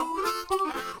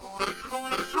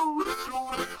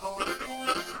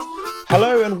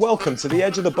Hello and welcome to the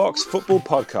Edge of the Box Football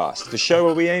Podcast, the show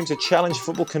where we aim to challenge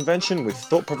football convention with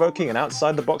thought-provoking and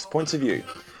outside-the-box points of view.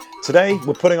 Today,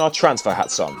 we're putting our transfer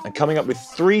hats on and coming up with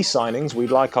 3 signings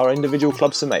we'd like our individual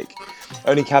clubs to make.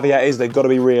 Only caveat is they've got to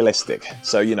be realistic.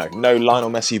 So, no Lionel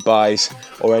Messi buys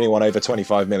or anyone over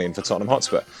 25 million for Tottenham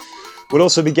Hotspur. We'll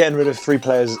also be getting rid of 3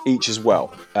 players each as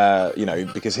well,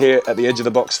 because here at the Edge of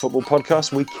the Box Football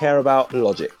Podcast, we care about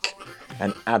logic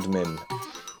and admin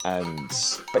and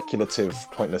speculative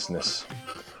pointlessness.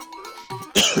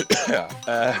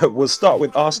 We'll start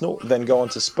with Arsenal, then go on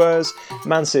to Spurs,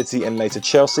 ManCity and later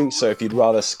Chelsea, so if you'd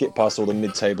rather skip past all the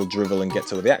mid-table drivel and get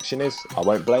to where the action is, I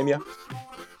won't blame you.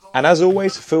 And as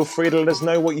always, feel free to let us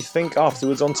know what you think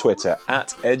afterwards on Twitter, at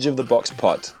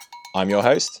EdgeOfTheBoxPod. I'm your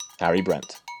host, Harry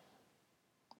Brent.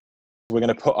 We're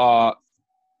going to put our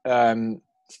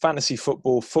fantasy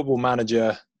football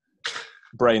manager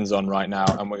brains on right now,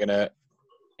 and we're going to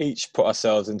each put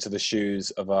ourselves into the shoes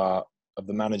of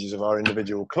the managers of our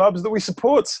individual clubs that we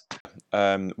support.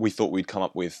 We thought we'd come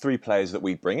up with 3 players that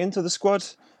we bring into the squad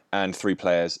and 3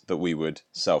 players that we would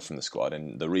sell from the squad.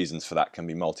 And the reasons for that can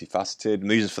be multifaceted. And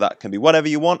the reasons for that can be whatever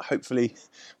you want. Hopefully,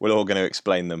 we're all going to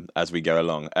explain them as we go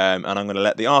along. And I'm going to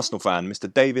let the Arsenal fan,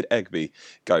 Mr. David Egby,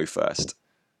 go first.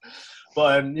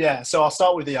 Well, so I'll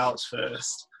start with the outs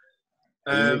first.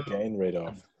 Who are you getting rid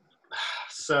of?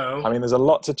 So, there's a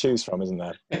lot to choose from, isn't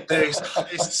there? There's so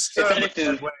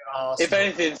if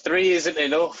anything, 3 isn't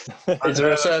enough. Is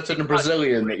there a certain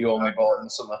Brazilian that you only bought in the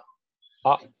summer?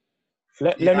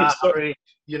 Let me. Harry,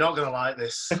 you're not going to like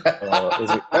this. Is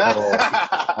it?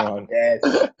 Hang on. Yes.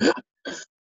 Get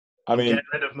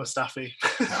rid of Mustafi.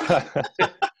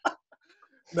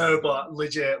 No, but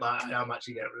legit, I'm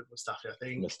actually getting rid of Mustafi. I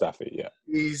think Mustafi, yeah.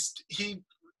 He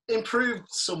improved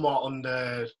somewhat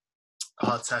under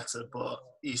Arteta, but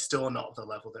he's still not the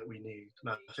level that we need.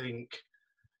 And I think,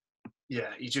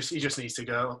 he just needs to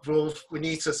go. We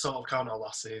need to sort of count our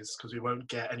losses because we won't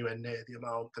get anywhere near the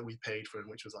amount that we paid for him,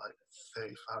 which was like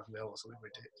 35 mil or something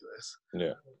ridiculous.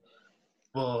 Yeah.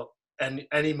 But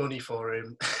any money for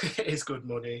him is good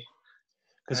money.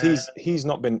 Because he's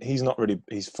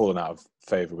fallen out of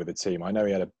favour with the team. I know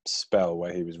he had a spell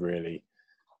where he was really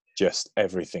just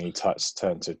everything he touched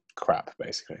turned to crap,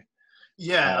 basically.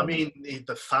 Yeah,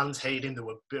 the fans hated him.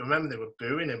 Remember they were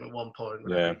booing him at one point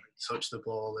when he touched the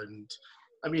ball. And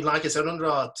like I said, under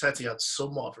Arteta he had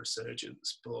somewhat of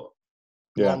resurgence, but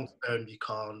long term you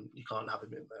can't have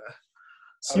him in there.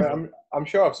 I'm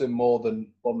sure I've seen more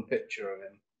than one picture of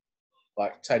him,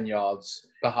 like 10 yards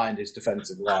behind his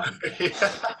defensive line.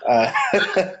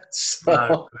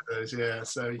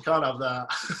 So you can't have that.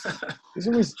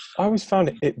 I always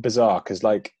found it bizarre because,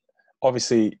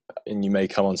 obviously, and you may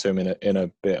come on to him in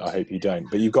a bit, I hope you don't,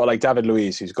 but you've got David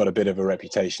Luiz, who's got a bit of a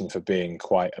reputation for being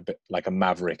quite a bit like a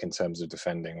maverick in terms of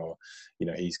defending, or,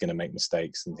 he's going to make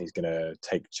mistakes and he's going to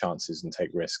take chances and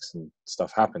take risks and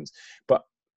stuff happens. But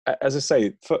as I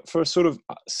say, for a sort of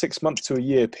 6 months to a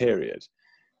year period,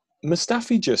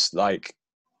 Mustafi just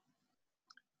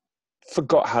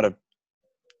forgot how to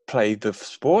play the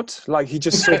sport. He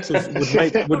just sort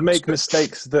of would make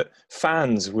mistakes that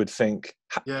fans would think,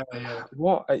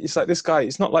 what? It's like this guy.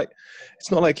 It's not like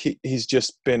he's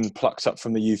just been plucked up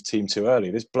from the youth team too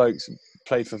early. This bloke's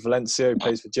played for Valencia, he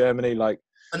plays for Germany.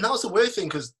 And that was the weird thing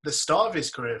because the start of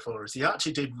his career for us, he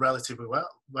actually did relatively well.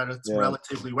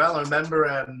 Relatively well. I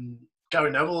remember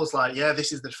Gary Neville was like,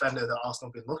 this is the defender that Arsenal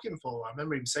have been looking for. I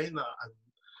remember him saying that. And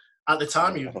at the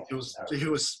time, he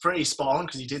was pretty spot on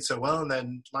because he did so well. And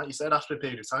then, like you said, after a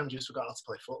period of time, he just forgot how to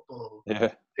play football.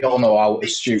 Yeah. We all know how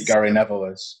astute Gary Neville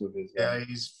is with his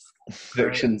he's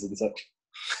predictions and such.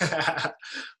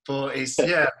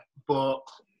 But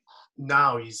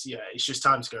now it's just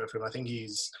time to go for him. I think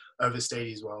he's overstayed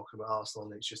his welcome at Arsenal,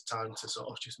 and it's just time to sort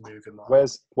of just move him on.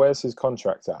 Where's his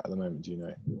contract at the moment? Do you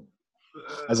know?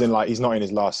 As in, he's not in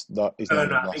his last. I think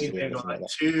he's been got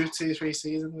 2-3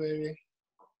 seasons, maybe.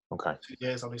 Okay. 2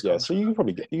 years on his contract. contract. So you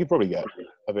could probably get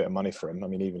a bit of money for him.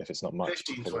 Even if it's not much.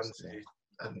 15, 20,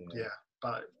 and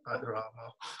back there are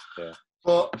more. Yeah.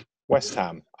 But West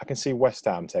Ham, I can see West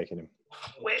Ham taking him.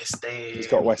 West Ham. He's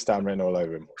got West Ham written all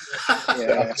over him.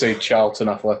 I can see Charlton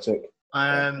Athletic.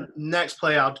 Next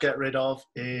player I'd get rid of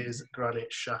is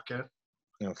Granit Xhaka.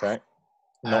 Okay.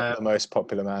 Not the most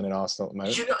popular man in Arsenal at the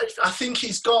moment. I think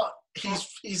he's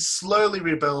slowly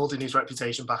rebuilding his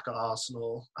reputation back at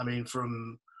Arsenal.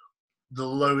 From the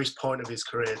lowest point of his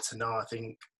career to now, I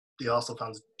think the Arsenal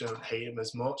fans don't hate him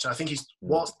as much. I think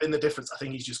what's been the difference, I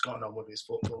think he's just gotten on with his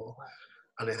football.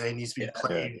 And I think he's been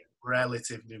playing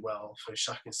relatively well for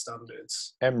Xhaka's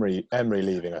standards. Emery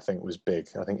leaving, I think, was big.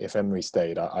 I think if Emery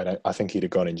stayed, I think he'd have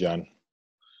gone in Jan.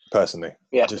 personally.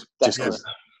 Yeah,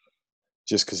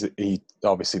 Just because he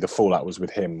obviously the fallout was with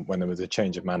him when there was a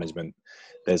change of management.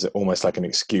 There's almost like an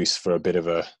excuse for a bit of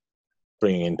a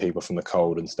bringing in people from the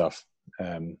cold and stuff.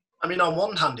 I mean, on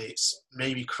one hand, it's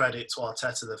maybe credit to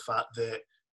Arteta the fact that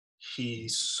he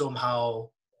somehow,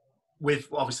 with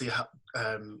obviously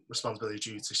responsibility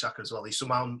due to Xhaka as well, he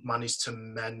somehow managed to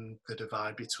mend the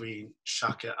divide between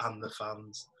Xhaka and the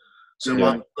fans. So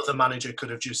one other manager could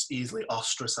have just easily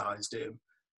ostracised him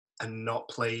and not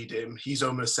played him. He's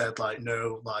almost said, like,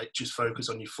 no, like, just focus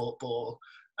on your football.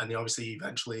 And he obviously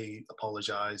eventually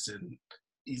apologised, and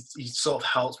he sort of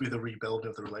helped with the rebuilding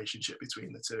of the relationship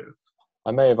between the two.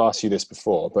 I may have asked you this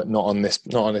before, but not on this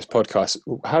podcast.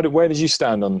 Where did you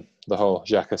stand on the whole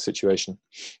Xhaka situation?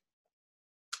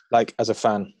 Like, as a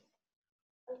fan?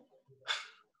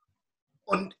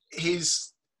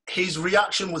 His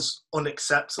reaction was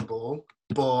unacceptable,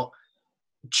 but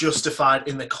justified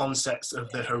in the context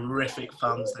of the horrific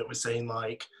fans that were saying,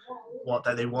 like,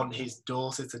 that they want his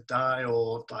daughter to die,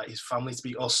 or like his family to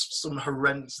be, or some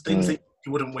horrendous things that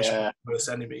you wouldn't wish for your worst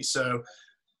enemy. So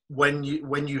when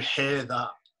you hear that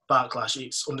backlash,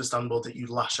 it's understandable that you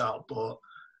lash out, but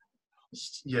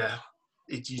yeah,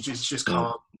 you just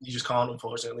can't. You just can't,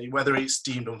 unfortunately. Whether it's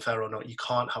deemed unfair or not, you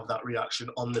can't have that reaction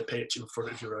on the pitch in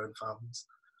front of your own fans.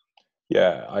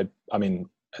 Yeah, I mean,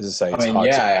 as I say, it's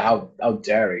hard. How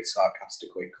dare he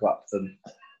sarcastically clap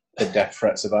the death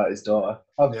threats about his daughter?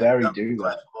 How dare he do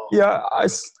that? Yeah,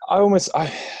 I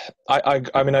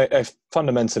mean,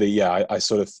 fundamentally,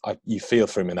 you feel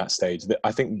for him in that stage.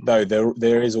 I think though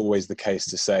there is always the case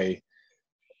to say,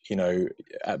 you know,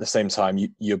 at the same time,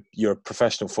 you're a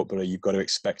professional footballer. You've got to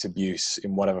expect abuse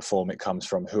in whatever form it comes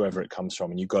from, whoever it comes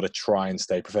from, and you've got to try and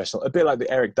stay professional. A bit like the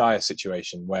Eric Dyer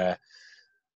situation, where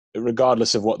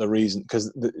regardless of what the reason,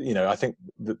 because I think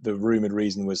the rumoured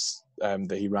reason was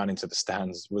that he ran into the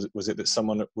stands. Was it that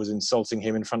someone was insulting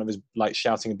him in front of his, like,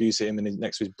 shouting abuse at him and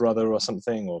next to his brother or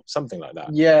something like that?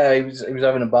 Yeah, he was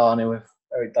having a barney with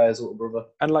Eric Dyer's little brother.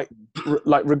 And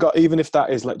even if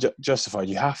that is like justified,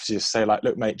 you have to just say, like,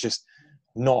 look, mate, just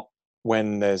not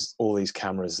when there's all these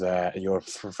cameras there and you're a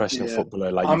professional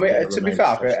footballer. Like, I mean, to be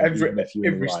fair, every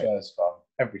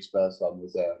Spurs fan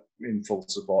was in full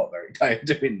support of Eric Dyer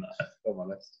doing that, if I'm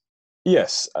honest.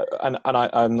 Yes, and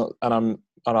I'm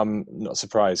not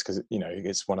surprised, because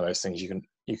it's one of those things you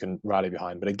can rally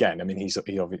behind. But again, I mean, he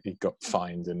obviously got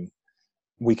fined, and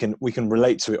we can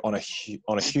relate to it on a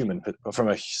human, from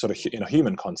a sort of in a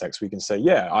human context. We can say,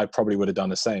 yeah, I probably would have done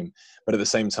the same, but at the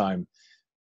same time,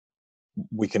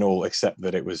 we can all accept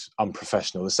that it was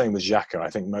unprofessional. The same with Xhaka. I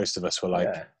think most of us were like,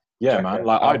 yeah, man,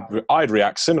 like I'd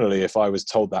react similarly if I was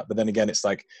told that. But then again, it's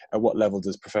like, at what level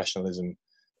does professionalism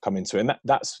come into it? And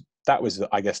that was,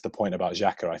 I guess, the point about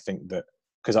Xhaka. I think that,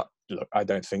 because I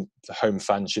don't think the home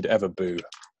fans should ever boo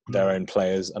their own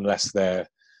players unless they're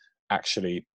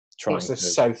actually trying to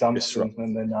Southampton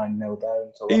when they're 9-0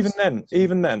 down. So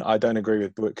even then, I don't agree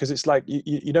with, because it's like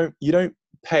you don't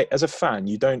pay as a fan.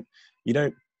 You don't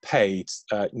pay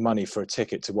money for a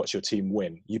ticket to watch your team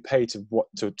win. You pay to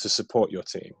support your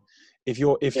team. If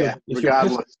you're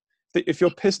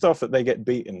pissed off that they get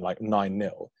beaten like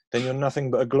 9-0, then you're nothing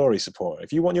but a glory supporter.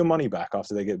 If you want your money back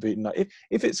after they get beaten,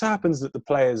 if it happens that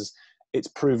it's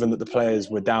proven that the players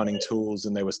were downing tools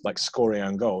and they were like scoring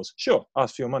own goals, sure,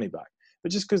 ask for your money back.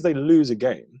 But just because they lose a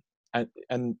game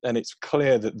and it's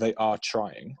clear that they are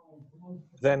trying,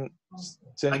 then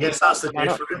I guess that's the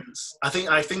difference. I think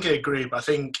I agree, but I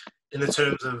think in the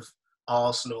terms of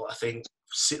Arsenal, I think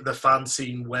the fan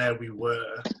scene where we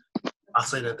were,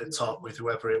 battling at the top with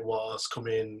whoever it was,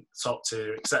 coming top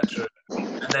two, etc.,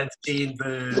 and then seeing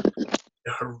the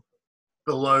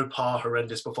below par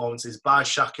horrendous performances by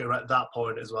Xhaka at that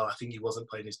point as well. I think he wasn't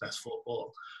playing his best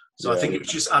football. So I think it was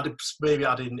just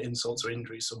adding insult to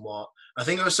injury somewhat. I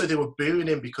think also they were booing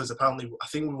him because apparently I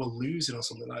think we were losing or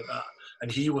something like that, and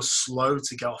he was slow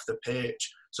to get off the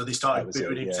pitch. So they started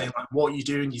booing him, saying, like, "What are you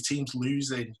doing? Your team's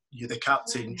losing. You're the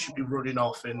captain. You should be running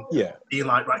off and being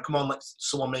like, right, come on, let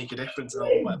someone make a difference."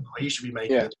 And he should be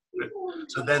making a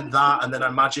difference. So then that, and then I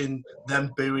imagine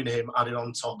them booing him, added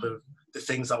on top of the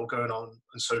things that were going on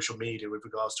social media with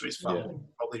regards to his family.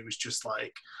 Probably was just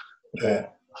like,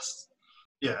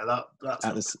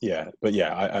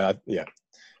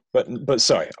 But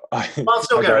sorry, I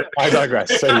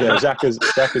digress. So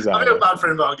Xhaka's out. I feel bad for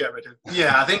him, but I'll get rid of him.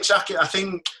 Yeah, I think Xhaka. I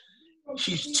think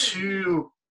he's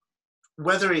too.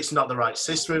 Whether it's not the right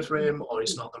system for him or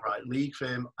it's not the right league for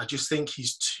him, I just think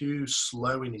he's too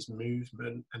slow in his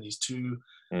movement, and he's too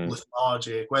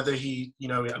lethargic. Whether he,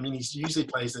 I mean, he usually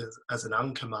plays as an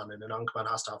anchorman, and an anchorman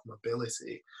has to have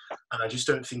mobility, and I just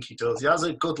don't think he does. He has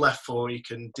a good left foot. He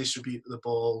can distribute the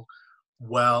ball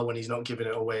well when he's not giving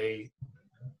it away,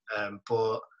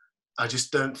 but I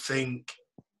just don't think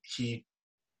he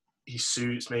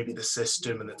suits maybe the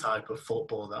system and the type of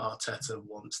football that Arteta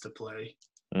wants to play.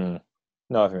 No,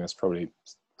 I think that's probably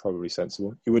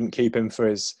sensible. You wouldn't keep him for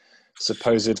his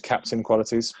supposed captain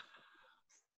qualities.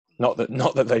 Not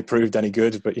that they proved any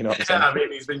good, but you know what I'm saying. I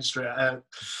mean, he's been straight out.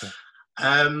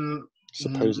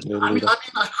 Supposedly, I mean,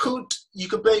 you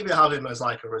could maybe have him as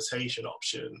like a rotation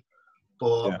option,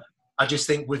 but I just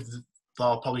think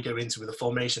I'll probably go into with the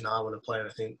formation that I want to play. And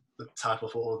I think the type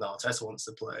of football that Arteta wants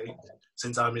to play,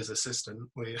 since I'm his assistant,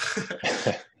 we'll.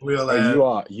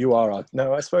 You are.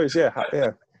 No, I suppose, yeah.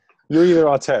 You're either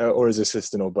Arteta or his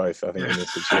assistant or both, I think, in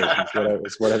this situation.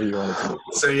 It's whatever you want to do.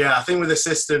 So, yeah, I think with the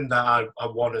system that I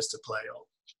want us to play on,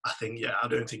 I think, I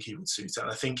don't think he would suit it.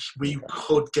 I think we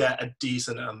could get a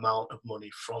decent amount of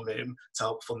money from him to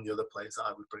help fund the other players that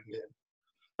I would bring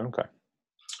in. Okay.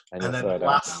 And then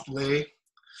lastly,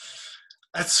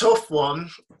 a tough one,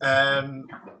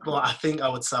 but I think I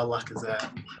would sell Lacazette.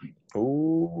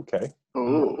 Ooh, okay.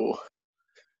 Ooh.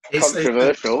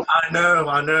 Controversial. I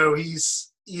know.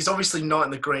 He's obviously not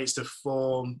in the greatest of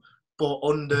form, but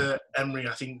under Emery,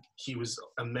 I think he was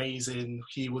amazing.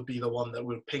 He would be the one that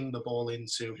would ping the ball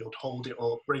into. He would hold it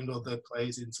up, bring other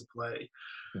players into play.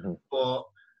 Mm-hmm. But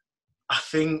I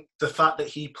think the fact that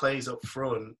he plays up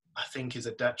front, I think is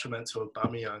a detriment to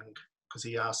Aubameyang,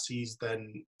 because he's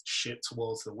then shipped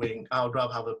towards the wing. I would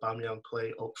rather have Aubameyang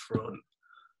play up front.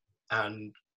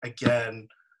 And again,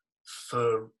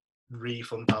 for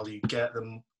refund value, get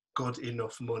them good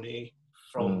enough money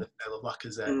from the sale of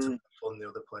Lacazette to fund the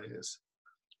other players.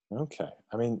 Okay,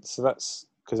 I mean, so that's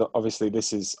because obviously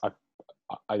this is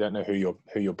I don't know who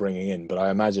you're bringing in, but I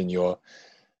imagine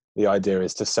the idea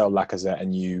is to sell Lacazette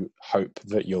and you hope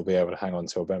that you'll be able to hang on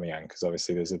to Aubameyang, because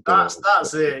obviously there's a bit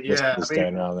that's it. Yeah,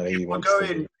 going around that he wants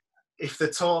to. If the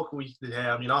talk I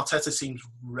mean, Arteta seems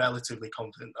relatively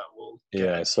confident that we'll.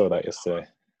 I saw that yesterday.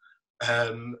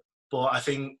 But I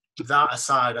think that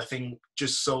aside, I think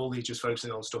just focusing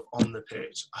on stuff on the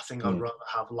pitch, I think I'd rather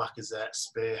have Lacazette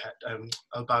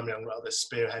Aubameyang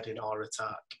spearheading our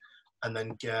attack, and then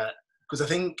because I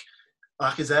think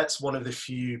Lacazette's one of the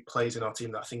few players in our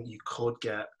team that I think you could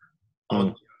get on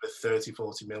over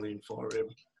 30-40 million for him.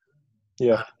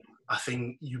 Yeah. And I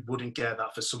think you wouldn't get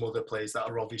that for some other players that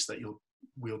are obvious that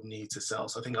we'll need to sell.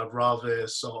 So I think I'd rather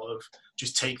sort of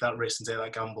just take that risk and take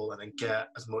that gamble and then get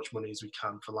as much money as we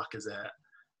can for Lacazette.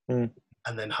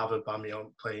 And then have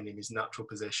Aubameyang playing in his natural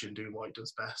position, doing what he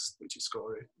does best, which is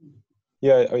scoring.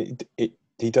 Yeah, I mean,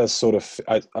 he does sort of.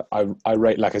 I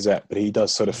rate Lacazette, but he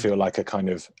does sort of feel like a kind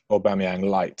of Aubameyang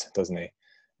light, doesn't he?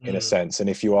 In a sense. And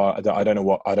if you are, I don't know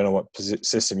what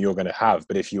system you're going to have,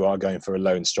 but if you are going for a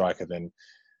lone striker,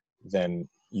 then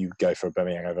you go for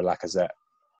Aubameyang over Lacazette.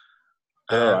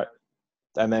 All right.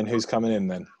 And then who's coming in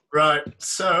then? Right.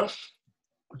 So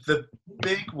the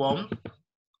big one.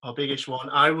 Our biggest one,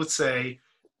 I would say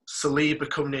Saliba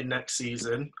coming in next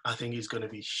season, I think he's going to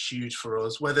be huge for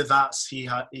us. Whether that's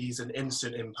he's an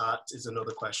instant impact is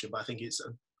another question, but I think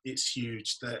it's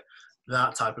huge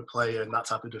that type of player and that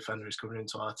type of defender is coming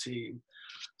into our team.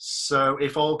 So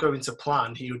if all going to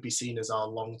plan, he would be seen as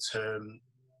one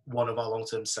of our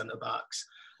long-term centre-backs.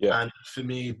 Yeah. And for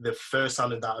me, the first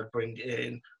signing that I'd bring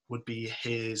in would be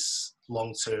his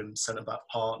long-term centre-back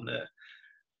partner.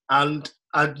 And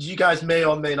you guys may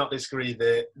or may not disagree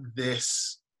that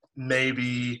this may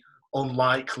be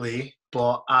unlikely,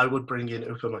 but I would bring in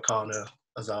Upamecano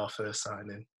as our first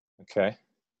signing. Okay.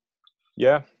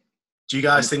 Yeah. Do you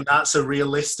guys think that's a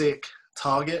realistic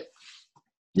target?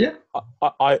 Yeah.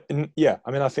 I mean,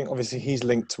 I think obviously he's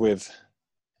linked with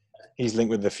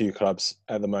a few clubs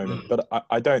at the moment, but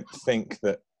I don't think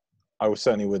that I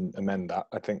certainly wouldn't amend that.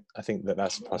 I think that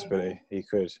that's a possibility. He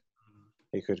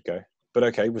could go. But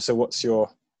okay, so what's your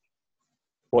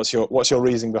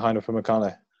reasoning behind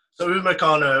Upamecano? So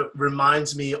Upamecano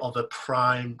reminds me of a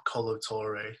prime Colo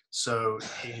Torre. So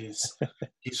his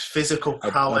physical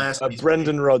prowess. A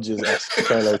Brendan Rodgers-esque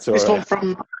Colo Torre.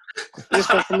 This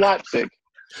one from Leipzig.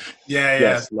 Yeah.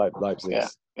 Yes, Leipzig. Yeah.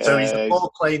 So he's a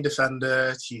ball-playing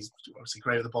defender. He's obviously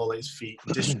great with the ball at his feet.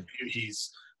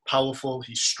 He's powerful.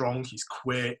 He's strong. He's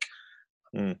quick.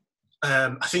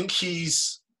 I think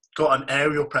he's got an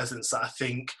aerial presence that I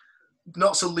think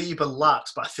not Saliba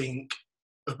lacks, but I think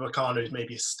Upamecano is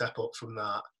maybe a step up from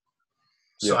that.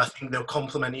 So I think they'll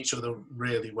complement each other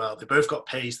really well. They both got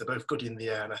pace. They're both good in the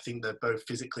air, and I think they're both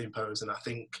physically imposing. I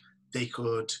think they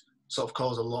could sort of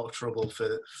cause a lot of trouble for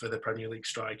the Premier League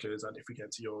strikers, and if we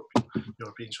get to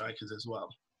European strikers as well.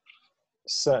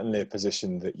 Certainly a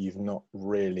position that you've not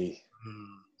really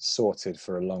sorted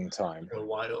for a long time. For a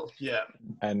while, yeah.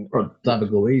 And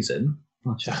David Luiz in.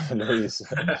 David Luiz.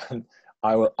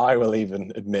 I will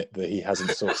even admit that he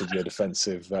hasn't sorted your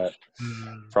defensive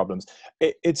problems.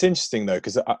 It's interesting though,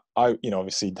 because I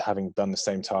obviously having done the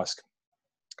same task,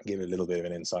 give a little bit of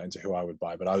an insight into who I would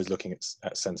buy. But I was looking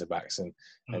at centre backs, and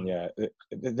yeah,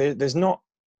 there's not.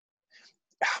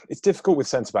 It's difficult with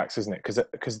centre backs, isn't it?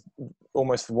 Because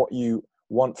almost what you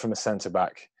want from a centre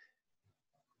back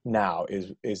now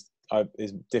is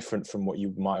different from what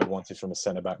you might have wanted from a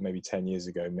centre back maybe 10 years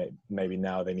ago. Maybe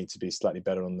now they need to be slightly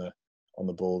better on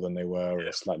the ball than they were,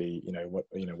 or slightly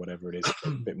whatever it is, a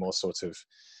bit more sort of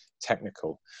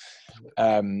technical.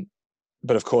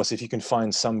 But of course, if you can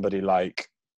find somebody like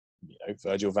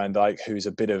Virgil van Dijk, who's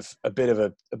a bit of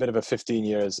a 15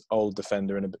 years old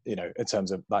defender, and in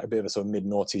terms of like a bit of a sort of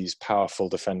mid-noughties powerful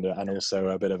defender, and also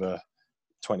a bit of a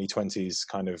 2020s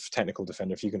kind of technical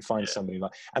defender. If you can find somebody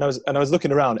like, and I was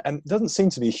looking around, and it doesn't seem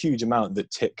to be a huge amount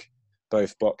that tick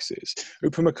both boxes.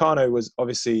 Upamecano was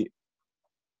obviously,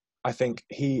 I think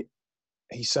he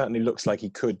certainly looks like he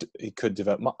could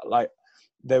develop. Like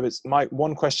there was my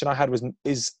one question I had was,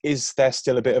 is there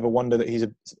still a bit of a wonder that he's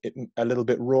a little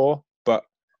bit raw? But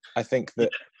I think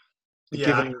that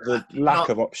given the lack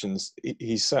of options,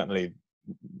 he's certainly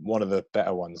one of the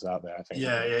better ones out there, I think.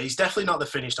 Yeah, he's definitely not the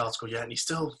finished article yet, and he's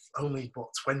still only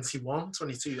 21,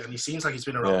 22, and he seems like he's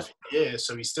been around for years,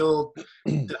 so he's still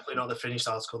definitely not the finished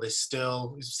article. He's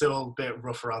still a bit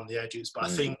rough around the edges, but I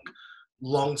think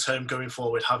long term going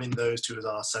forward, having those two as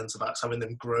our centre backs, having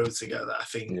them grow together, I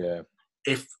think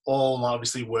if all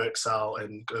obviously works out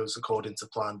and goes according to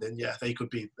plan, then they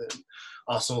could be the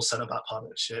Arsenal centre back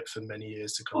partnership for many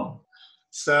years to come.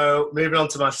 So moving on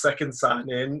to my second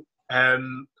signing.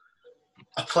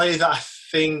 A player that I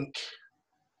think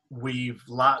we've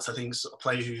lacked. I think a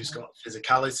player who's got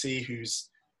physicality,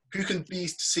 who can be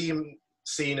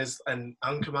seen as an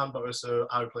anchorman, but also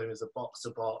I would play him as a box to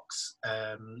box,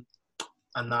 and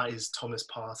that is Thomas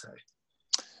Partey.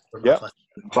 Yeah,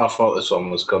 I thought this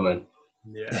one was coming.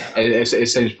 Yeah, it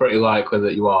seems pretty likely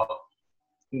that you are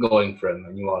going for him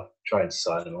and you are trying to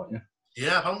sign him, aren't you?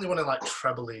 Yeah, I've only wanted like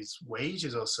treble his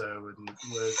wages or so, and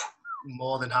we're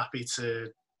more than happy to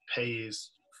pay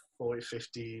his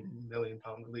 40-50 million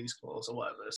pound release clause or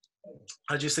whatever.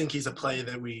 I just think he's a player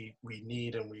that we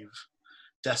need and we've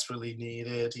desperately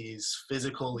needed. He's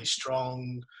physical, he's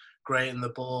strong, great in the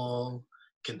ball,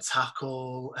 can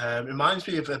tackle. Reminds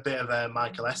me of a bit of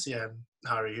Michael Essien,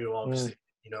 Harry, who obviously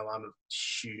I'm a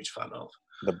huge fan of.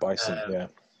 The Bison,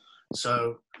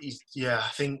 So I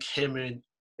think him in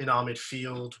our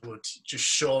midfield would just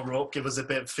shore up, give us a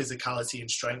bit of physicality and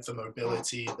strength and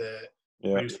mobility that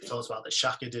we've talked about that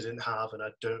Xhaka didn't have, and I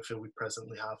don't feel we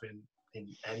presently have in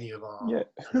any of our. Yeah,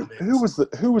 who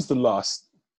was the last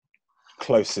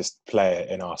closest player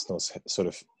in Arsenal's sort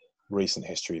of recent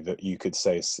history that you could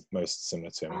say is most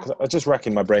similar to him? Because I was just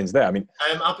racking my brains there. I mean,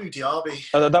 Abu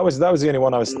Dhabi. That was the only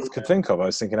one I could think of. I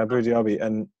was thinking Abu Dhabi,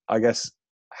 and I guess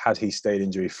had he stayed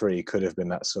injury free, could have been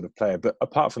that sort of player. But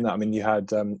apart from that, I mean, you had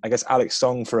I guess Alex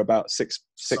Song for about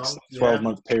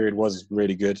 12-month period was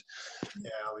really good. Yeah,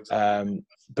 exactly.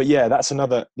 But that's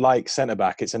another, like centre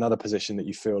back. It's another position that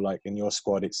you feel like in your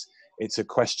squad, it's a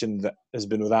question that has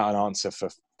been without an answer for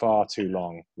far too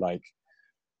long. Like.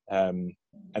 And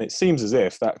it seems as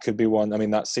if that could be one. I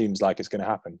mean, that seems like it's going to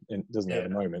happen, doesn't it, at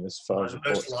the moment, as far as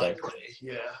reports go.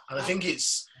 Yeah, and I think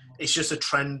it's just a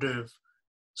trend of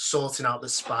sorting out the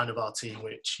span of our team,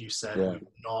 which you said we've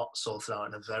not sorted out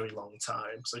in a very long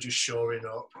time. So just shoring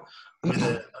up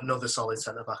with another solid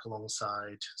centre back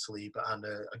alongside Saliba and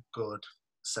a good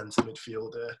centre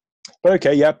midfielder. But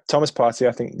okay, Thomas Partey.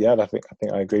 I think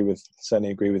I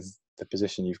certainly agree with the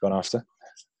position you've gone after.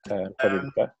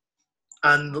 Probably better.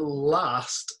 And the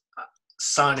last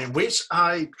signing, which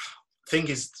I think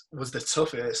was the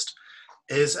toughest,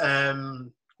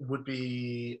 would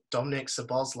be Dominic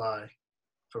Szoboszlai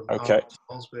from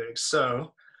Wolfsburg.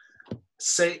 So,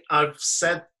 I've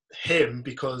said him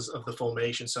because of the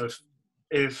formation. So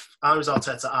if I was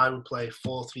Arteta, I would play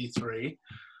 4-3-3.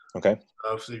 Okay.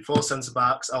 So 4 centre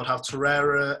backs. I would have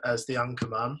Torreira as the anchor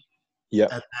man. Yeah.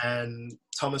 And then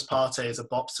Thomas Partey as a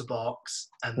box-to-box,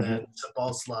 and then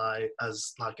Szoboszlai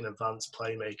as like an advanced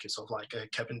playmaker, sort of like a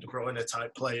Kevin De Bruyne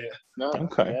type player.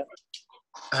 Okay.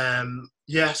 So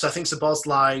I think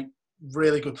Szoboszlai,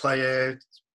 really good player,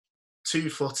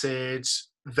 2-footed,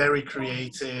 very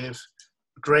creative,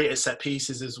 great at set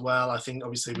pieces as well. I think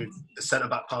obviously with the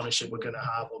centre-back partnership we're going to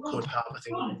have or could have, I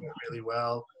think we'll do really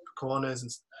well.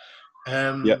 corners.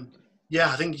 Yep.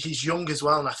 Yeah, I think he's young as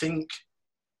well, and I think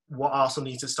what Arsenal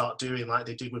need to start doing, like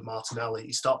they did with Martinelli,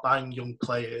 is start buying young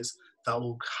players that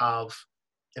will have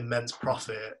immense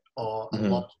profit or a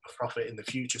lot of profit in the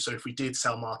future. So if we did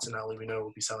sell Martinelli, we know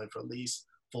we'll be selling for at least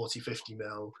 40, 50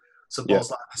 mil. So Ball's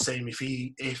like the same. If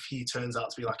he turns out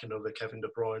to be like another Kevin De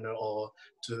Bruyne or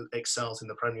to excels in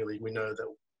the Premier League, we know that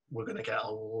we're going to get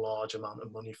a large amount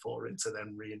of money for him to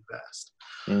then reinvest.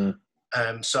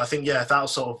 So I think, that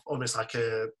was sort of almost like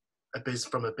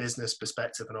from a business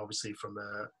perspective, and obviously from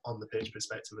a on the pitch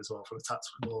perspective as well, from a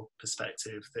tactical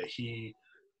perspective, that he,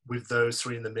 with those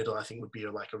three in the middle, I think would be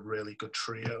like a really good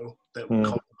trio that would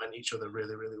complement each other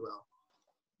really, really well.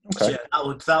 Okay.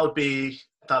 So that'd be,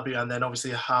 and then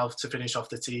obviously have to finish off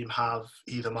the team, have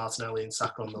either Martinelli and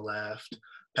Saka on the left,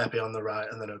 Pepe on the right,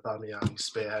 and then Aubameyang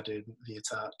spearheading the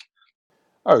attack.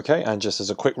 Okay, and just as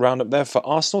a quick roundup there for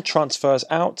Arsenal, transfers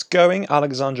outgoing,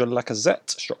 Alexandre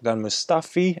Lacazette, Shokdan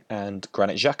Mustafi and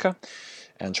Granit Xhaka.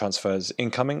 And transfers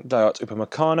incoming, Dayot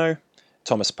Upamecano,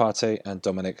 Thomas Partey and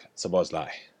Dominic Szoboszlai.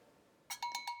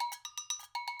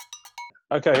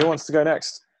 Okay, who wants to go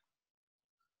next?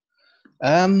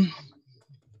 Right,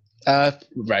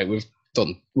 we've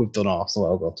done Arsenal.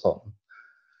 I'll go Tottenham.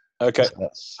 Okay.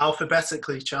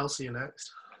 Alphabetically, Chelsea are next.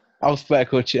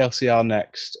 Alphabetical Chelsea are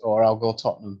next, or I'll go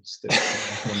Tottenham. Still.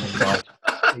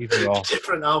 Either or.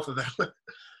 Different alphabet.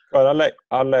 Well,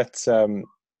 I'll let Tottenham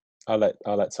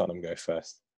go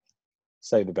first.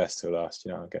 Save the best till last,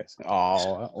 you know. Okay. So last.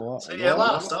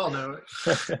 I'll know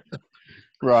it.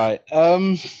 Right.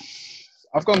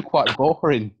 I've gone quite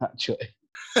boring actually.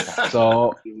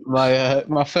 So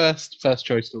my first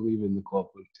choice to leave in the club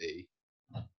would be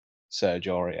Serge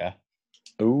Aurier.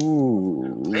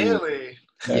 Ooh. Really?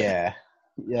 Yeah.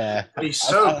 He's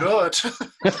so good.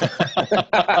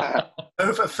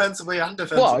 Both offensively and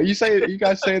defensively. What are you saying? You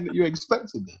guys saying that you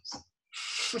expected this?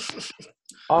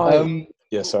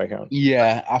 Yeah, sorry, Karen.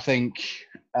 Yeah, I think,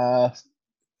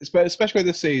 especially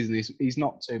this season, he's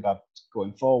not too bad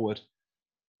going forward.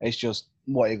 It's just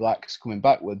what he lacks coming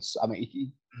backwards. I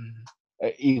mean,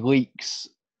 he leaks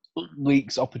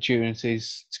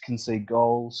opportunities to concede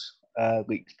goals,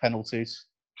 leaks penalties.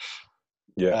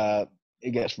 Yeah. He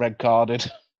gets red carded.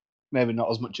 Maybe not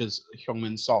as much as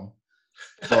Heung-min Son,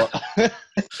 but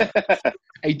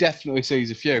he definitely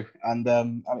sees a few. And I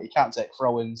mean, he can't take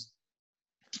throw-ins.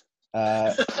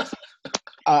 I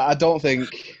don't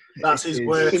think that's his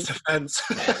worst defence.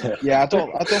 Yeah, I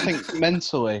don't think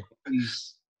mentally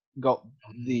he's got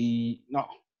the I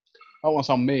don't want to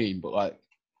sound mean, but like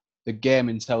the game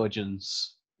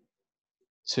intelligence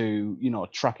to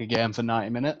track a game for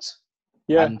 90 minutes.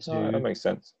 Yeah, and to, that makes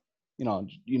sense.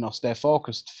 Stay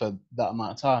focused for that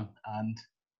amount of time. And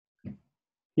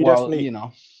he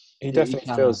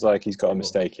definitely feels like he's got a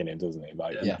mistake in him, doesn't he?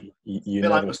 Like, you know,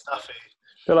 like Mustafi.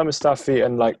 Feel like Mustafi,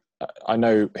 and like I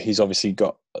know he's obviously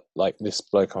got like this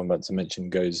bloke I'm about to mention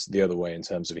goes the other way in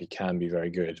terms of he can be very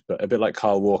good, but a bit like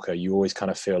Kyle Walker, you always kind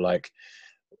of feel like,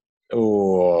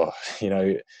 oh,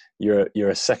 you're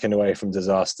a second away from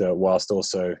disaster, whilst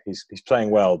also he's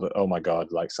playing well, but oh my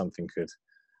god, like something could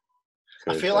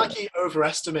I feel like he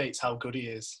overestimates how good he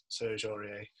is, Serge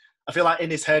Aurier. I feel like in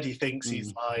his head he thinks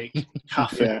he's like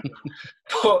Cafe,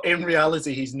 but in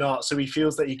reality he's not. So he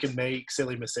feels that he can make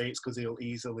silly mistakes because he'll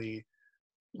easily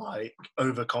like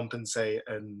overcompensate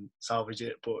and salvage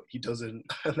it, but he doesn't.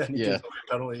 And then he gives up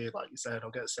a penalty, like you said, or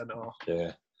gets sent off.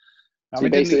 Yeah. So he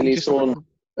basically needs someone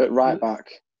at right back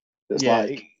that's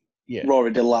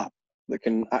Rory Delap that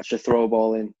can actually throw a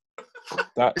ball in.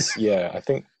 That's I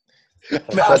think.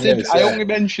 I only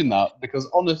mentioned that because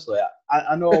honestly,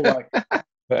 I know like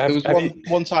there was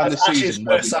one time this season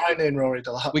where signing Rory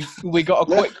Delap. we got a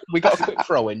quick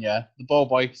throw in. The ball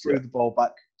boy threw the ball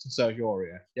back to Serge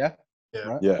Aurier. Yeah.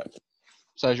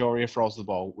 Serge Aurier throws the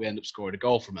ball. We end up scoring a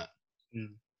goal from it.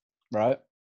 Right.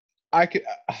 I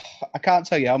can't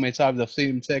tell you how many times I've seen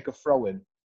him take a throw in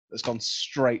that's gone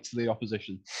straight to the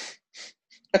opposition.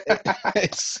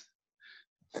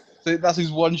 So that's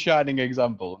his one shining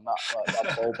example, and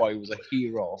that ball boy was a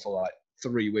hero for like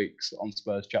 3 weeks on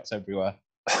Spurs chats everywhere,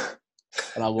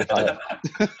 and I loved it.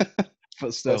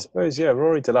 But still, I suppose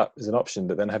Rory Delap is an option,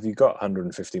 but then have you got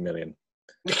 150 million?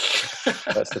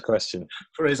 That's the question.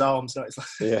 For his arms, no, it's like...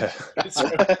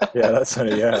 that's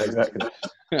only exactly.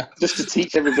 Just to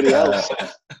teach everybody else.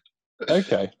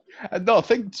 Okay. No, I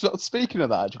think speaking of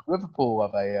that, Liverpool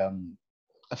have a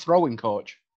throwing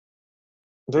coach.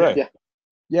 Do they?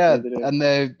 Yeah, and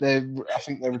they I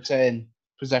think they retain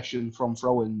possession from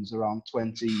throw-ins around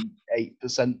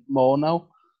 28% more now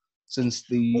since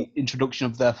the introduction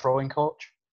of their throwing coach.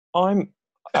 I'm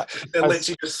They're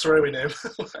literally just throwing him.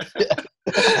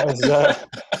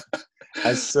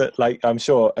 Like I'm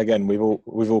sure, again, we've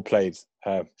all played,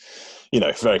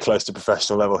 very close to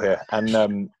professional level here,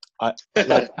 and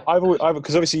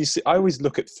because obviously I always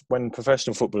look at when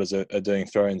professional footballers are doing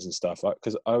throw-ins and stuff,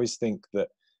 because I always think that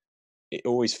it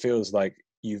always feels like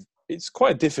it's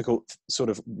quite a difficult sort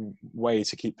of way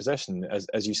to keep possession,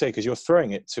 as you say, because you're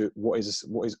throwing it to what is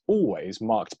always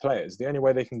marked players. The only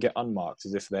way they can get unmarked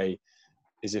is if they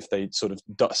sort of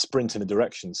sprint in a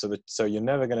direction. So it's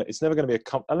never going to be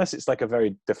unless it's like a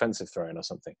very defensive throw-in or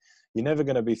something. You're never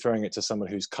going to be throwing it to someone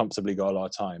who's comfortably got a lot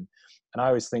of time. And I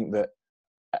always think that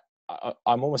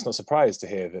I'm almost not surprised to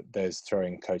hear that there's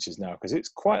throwing coaches now, because it's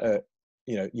quite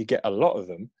you get a lot of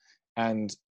them,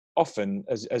 and often,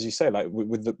 as you say, like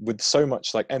with so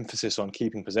much like emphasis on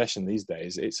keeping possession these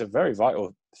days, it's a very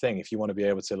vital thing if you want to be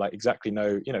able to like exactly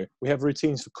know. We have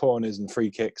routines for corners and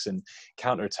free kicks and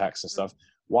counter attacks and stuff.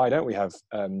 Why don't we have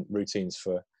routines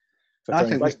for I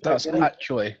think that's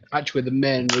actually the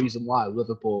main reason why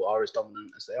Liverpool are as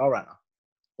dominant as they are right now.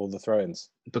 All the throw-ins,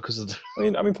 because of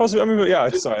possibly. Yeah.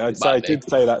 Sorry, I did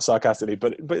say that sarcastically,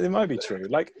 but it might be true.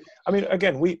 Like,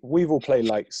 again, we've all played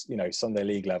like Sunday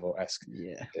League level esque.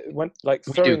 Yeah. When like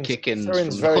we do kick-ins from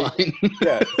very line.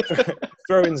 Yeah,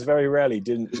 throw-ins very rarely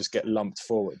didn't just get lumped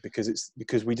forward because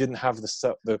we didn't have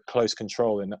the close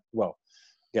control in. Well,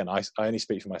 again, I only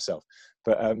speak for myself,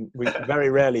 but we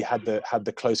very rarely had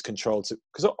the close control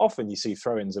because often you see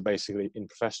throw-ins are basically in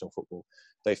professional football.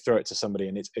 They throw it to somebody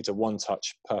and it's a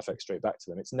one-touch perfect straight back to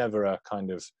them. It's never a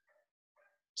kind of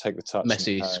take the touch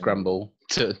messy scramble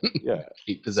to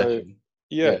keep possession.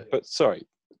 So, but sorry,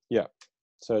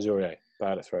 Sergio Aurier,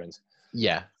 bad at throw-ins.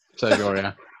 Yeah, Sergio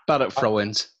Aurier, bad at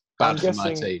throw-ins. Bad for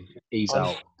my team. He's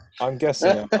out. I'm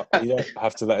guessing you don't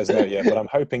have to let us know yet, but I'm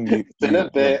hoping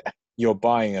you're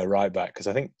buying a right back, because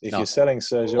I think if you're selling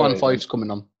Sergio, 1.5's coming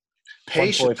on.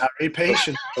 Patient, Harry,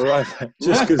 patient. Right,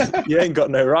 just because you ain't got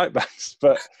no right backs,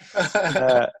 but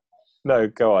no,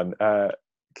 go on.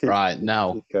 Keep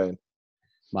going.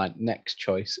 My next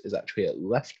choice is actually at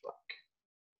left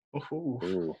back.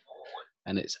 Ooh.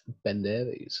 And it's Ben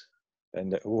Davies.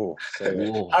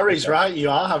 Harry's right. You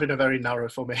are having a very narrow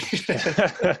formation.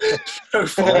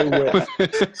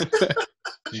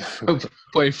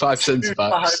 Playing 5 centre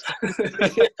backs.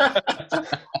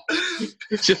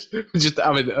 just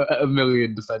having a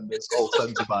million defenders, all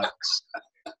centre backs.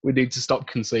 We need to stop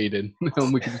conceding,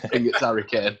 and we can bring it to Harry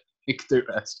Kane. He can do it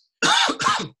best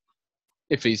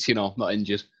if he's not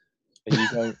injured.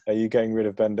 Are you getting rid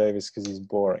of Ben Davies because he's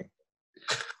boring?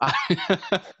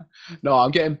 No,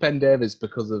 I'm getting Ben Davies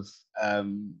because of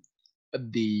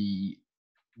the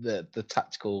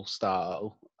tactical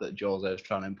style that Jose is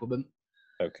trying to implement.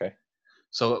 Okay.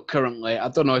 So currently, I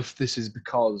don't know if this is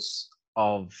because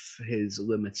of his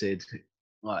limited,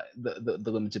 like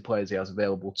the limited players he has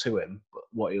available to him. But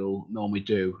what he'll normally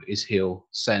do is he'll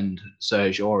send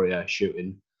Serge Aurier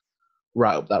shooting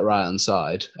right up that right hand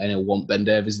side, and he'll want Ben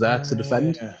Davies there to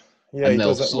defend. Yeah, and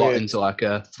they'll slot into like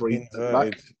a 3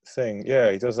 back thing.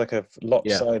 Yeah, he does like a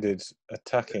lopsided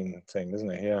attacking thing, doesn't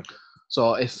he? Yeah.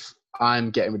 So if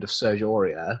I'm getting rid of Serge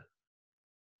Aurier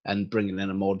and bringing in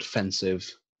a more defensive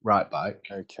right back,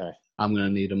 okay, I'm going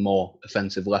to need a more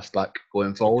offensive left back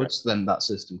going forwards. Then that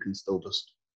system can still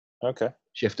just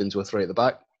shift into a 3 at the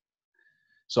back.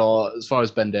 So as far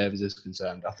as Ben Davies is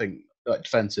concerned, I think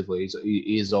defensively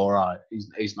he is all right.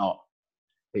 He's not.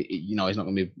 He's not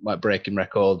going to be like breaking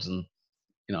records and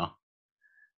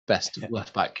best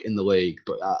left back in the league,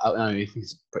 but I think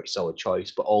he's a pretty solid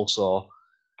choice. But also,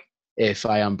 if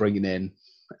I am bringing in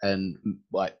and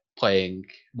like playing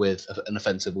with an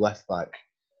offensive left back,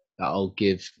 that'll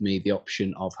give me the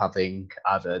option of having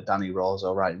either Danny Rose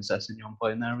or Ryan Sessegnon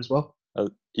playing there as well. Oh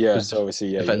yeah, so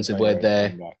obviously defensively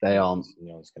they aren't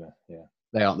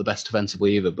the best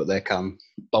defensively either, but they can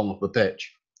bomb up the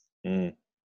pitch. Okay.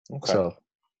 So.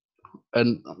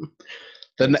 And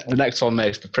the next one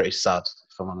makes me pretty sad,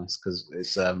 if I'm honest, because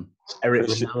it's Eric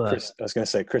Lamela. I was going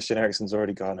to say Christian Eriksen's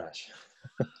already gone, Ash.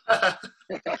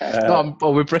 Don't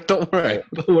worry,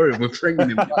 we're bringing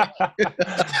him back.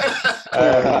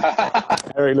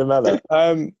 Eric Lamela.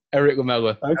 Eric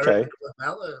Lamela. Okay. Eric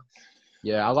Lamela.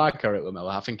 Yeah, I like Eric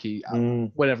Lamela. I think he,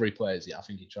 whenever he plays, I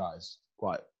think he tries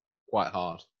quite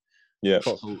hard. Yeah.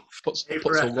 Puts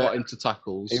a lot into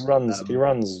tackles. He runs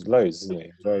loads, doesn't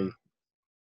he? Very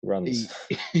runs.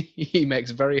 He makes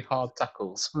very hard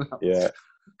tackles. Yeah.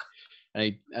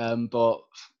 And but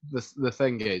the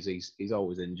thing is, he's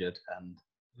always injured, and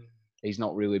he's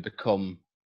not really become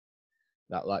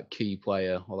that like key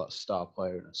player or that star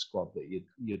player in a squad that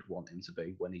you'd want him to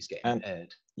be when he's getting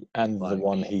aired. And like, the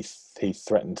one he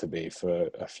threatened to be for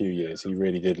a few years. He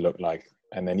really did look like.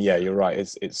 And then you're right.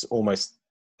 It's almost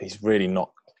he's really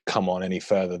not come on any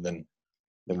further than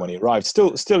when he arrived.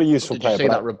 Still a useful player. Did you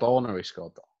see that Rabona he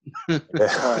scored though?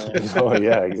 Oh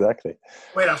yeah, exactly.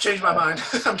 Wait, I've changed my mind.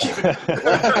 I'm keeping it.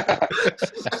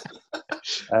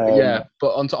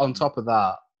 But on top of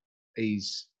that,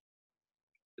 he's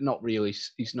not really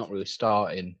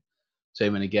starting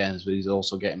too many games, but he's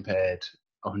also getting paid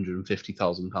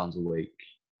 £150,000 a week,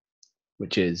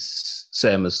 which is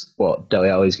same as what Dele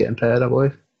Alli's getting paid, I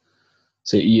believe.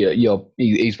 So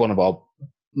he's one of our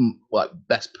like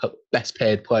best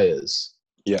paid players.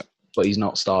 Yeah, but he's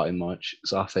not starting much.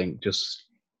 So I think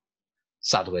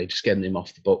sadly, just getting him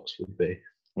off the books would be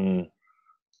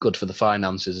good for the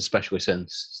finances, especially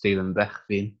since Steven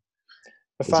Bergwijn.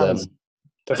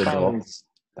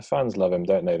 The fans love him,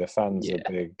 don't they? The fans are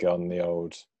big on the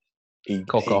old. He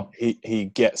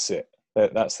gets it.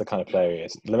 That's the kind of player he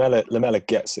is. Lamela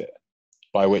gets it,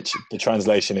 by which the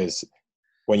translation is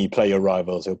when you play your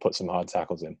rivals, he'll put some hard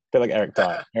tackles in. A bit like Eric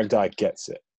Dyer. Eric Dyer gets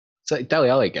it. So Dele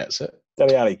Alli gets it.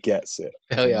 Dele Alli gets it.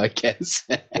 Dele Alli gets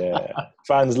it. Yeah.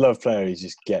 Fans love players who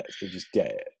just get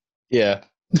it. Yeah.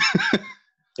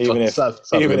 Even if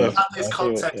this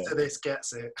context to this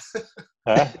gets it.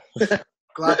 Huh?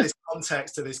 Glad this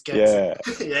context to this gets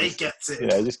it. Yeah, he gets it.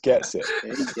 Yeah, he just gets it. He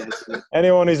gets it.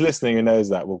 Anyone who's listening who knows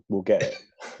that will get it.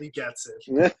 He gets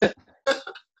it.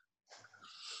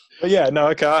 But yeah, no,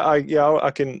 okay, I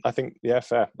think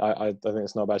fair. I think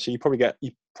it's not bad. So you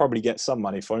probably get some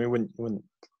money for him. You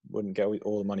wouldn't get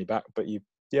all the money back, but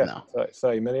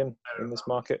 30 million in this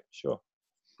market, sure.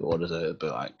 But what is it? It'd be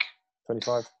like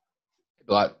 25.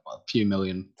 Like a few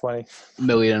million, 20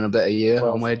 million and a bit a year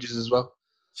on wages as well.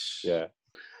 Yeah.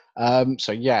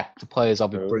 So the players I'll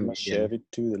be bringing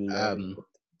in.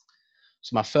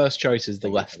 So my first choice is the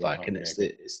left back, and it's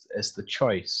the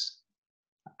choice.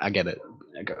 I get it.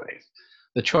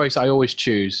 The choice I always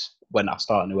choose when I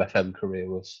start a new FM career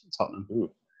with Tottenham.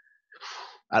 Ooh.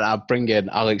 And I bring in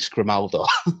Alex Grimaldo.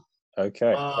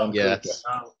 Okay. Yes.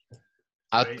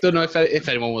 I don't know if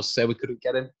anyone will say we couldn't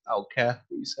get him. I don't care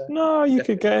what you say. No, you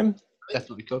could get him.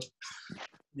 Definitely could.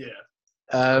 Yeah.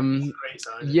 Great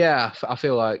signing. Yeah, I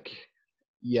feel like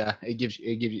he'll give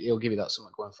you that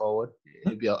something going forward.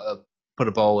 He'll be able to put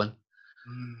a ball in,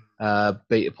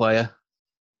 beat a player.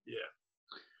 Yeah.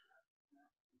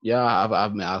 Yeah,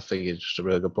 I think he's just a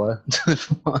really good player.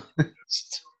 I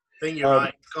think you're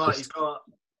right. He's got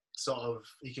sort of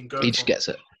he can go. He just gets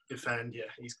it. Defend, yeah.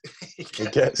 He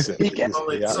gets it. He gets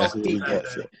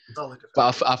it.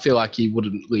 But I feel like he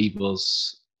wouldn't leave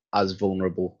us as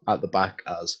vulnerable at the back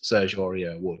as Serge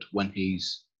Aurier would when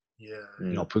he's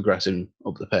progressing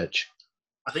up the pitch.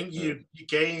 I think you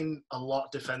gain a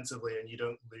lot defensively and you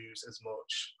don't lose as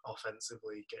much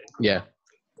offensively.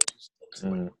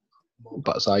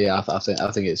 But so I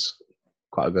think it's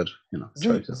quite a good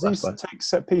choice. Does he take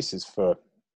set pieces for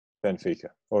Benfica,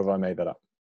 or have I made that up?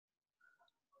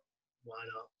 Why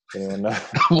not? Anyone know?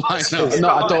 Why not? No,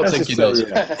 I don't think he does.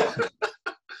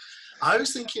 I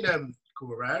was thinking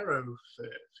Guerrero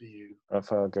for you.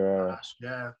 Rafael Guerrero.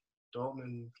 Yeah,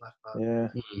 Dortmund left back. Yeah.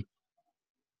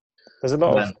 There's a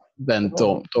lot of. Then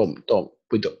don't. I don't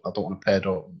want to pay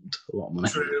Dortmund a lot of money.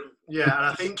 True. Yeah, and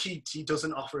I think he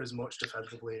doesn't offer as much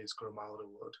defensively as Grimaldo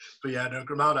would. But yeah, no,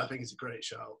 Grimaldo I think is a great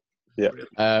shout. Yeah.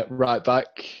 Really. Right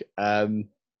back.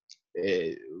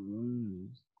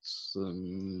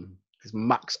 Is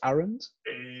Max Aarons?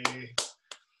 There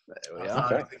we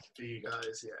are. Okay. For you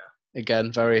guys, yeah.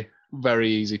 Again, very, very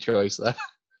easy choice there.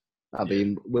 I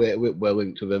mean, we're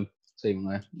linked with him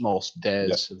seemingly most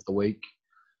days of the week.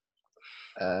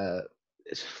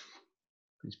 He's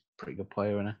a pretty good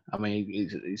player, isn't he? I mean,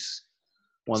 he's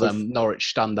one of them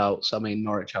Norwich standouts. I mean,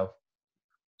 Norwich have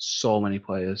so many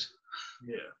players.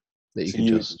 Yeah. That you can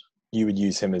just. You would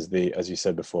use him as you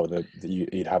said before,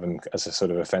 you'd have him as a sort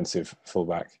of offensive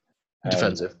fullback. A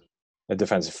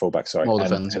defensive fullback, sorry. More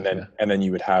defensive, and then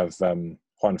you would have Juan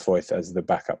Foyth as the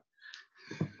backup.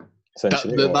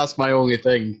 That's my only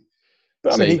thing.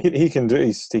 But I mean, he can do.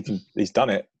 He's done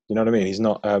it. You know what I mean? He's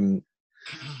not.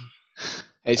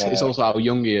 It's also how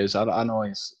young he is. I know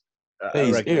he's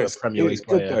a regular Premier League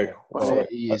player.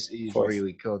 He is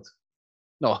really good.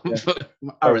 No,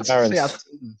 Aarons.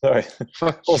 Sorry.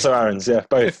 Also Aarons, yeah,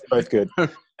 both good. But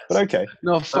okay.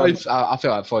 No, Foyth, I feel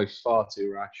like Foyth's far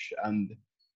too rash. And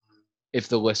if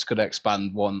the list could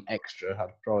expand one extra,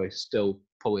 I'd probably still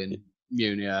pull in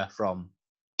Munier from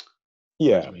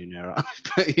Yeah.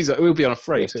 He'll be on a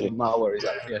free, so it doesn't matter where he's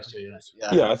at.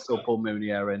 I'd still pull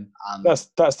Mounier in. And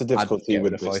that's the difficulty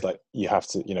with this. Like, you have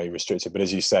to, you're restricted. But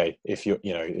as you say, if you're,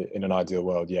 in an ideal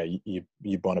world, you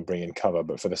want to bring in cover.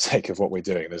 But for the sake of what we're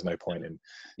doing, there's no point in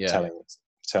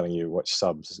telling you which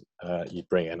subs you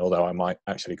bring in. Although I might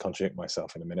actually contradict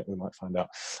myself in a minute. We might find out.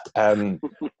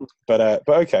 But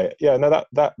okay, yeah, no,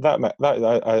 that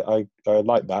I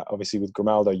like that. Obviously, with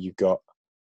Grimaldo, you've got.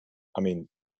 I mean,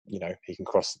 he can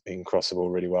cross the ball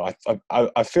really well.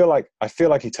 I feel like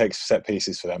he takes set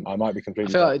pieces for them. I might be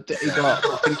completely. I think he got.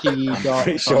 I'm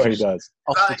pretty sure he does.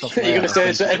 You're going to say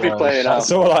it's for every player now. That's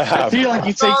all I have. I feel like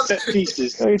he takes set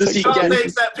pieces. Does he take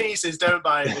set pieces? Don't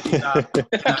buy it.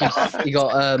 He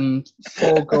got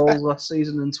 4 goals last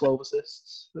season and 12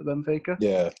 assists at Benfica.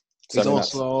 Yeah. He's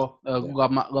also a La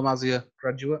Masia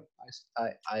graduate,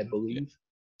 I believe.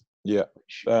 Yeah.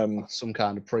 Some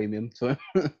kind of premium to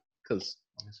him, because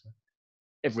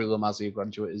every La Masia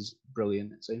graduate is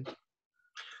brilliant, it seems.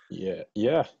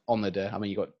 Yeah. On the day. I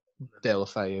mean, you got De La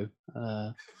Feu.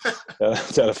 De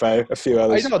La Feu, a few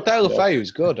others. De La Feu is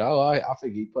good. I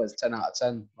think he plays 10 out of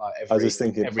 10 every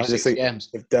 6 games.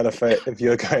 If De La Feu, if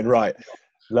you're going right,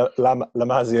 La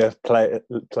Masia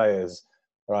players.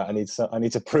 Right, I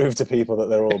need to prove to people that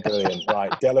they're all brilliant.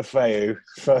 Right, De La Feu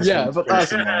first. But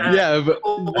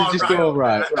just go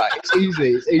right. It's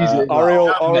easy.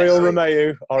 Oriol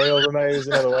Romeu is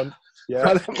another one.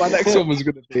 Yeah, my next one was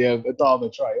going to be a Dharma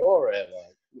Traore.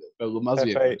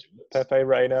 Pepe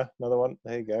Reina, another one.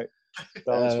 There you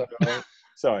go.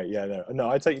 Sorry, no.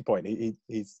 I take your point.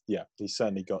 He's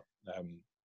certainly got. He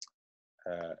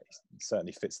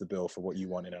certainly fits the bill for what you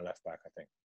want in a left back, I think.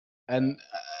 And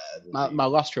my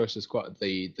last choice is quite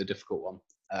the difficult one,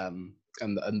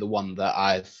 and the one that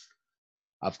I've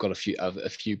got a few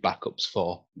backups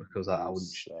for, because I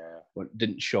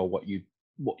wasn't sure what you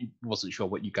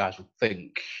guys would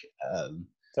think.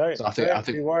 I think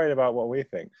be worried about what we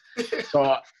think.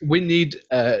 So we need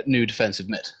a new defensive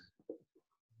mid.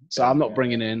 So I'm not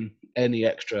bringing in any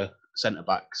extra centre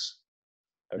backs,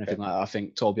 anything like that. I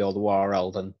think Toby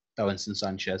Alderweireld and Davinson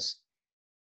Sanchez,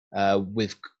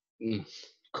 with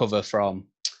cover from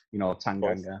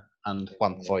Tanganga and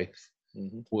Juan Foyth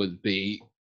would be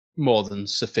more than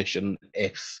sufficient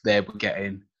if they were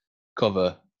getting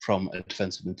cover from a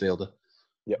defensive midfielder.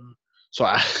 Yep. So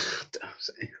I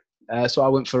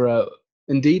went for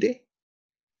Ndidi.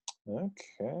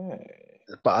 Okay.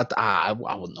 But I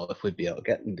wouldn't know if we'd be able to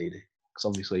get Ndidi, because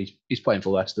obviously he's playing for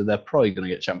Leicester. They're probably going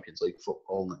to get Champions League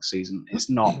football next season. It's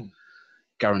not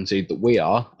guaranteed that we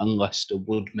are, and Leicester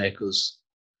would make us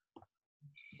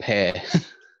pay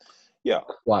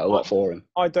quite a lot for him.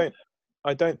 I don't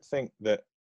think that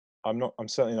I'm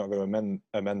certainly not going to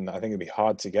amend that. I think it'd be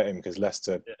hard to get him because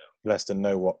Leicester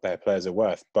know what their players are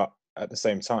worth, but at the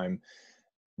same time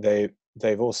they've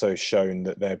also shown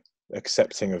that they're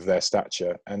accepting of their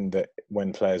stature, and that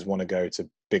when players want to go to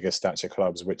bigger stature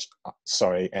clubs, which,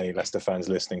 sorry, any Leicester fans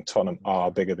listening, Tottenham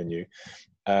are bigger than you,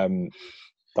 he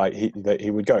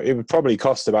would go. It would probably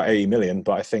cost about 80 million,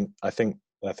 but I think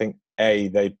A,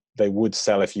 they would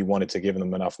sell if you wanted to give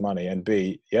them enough money, and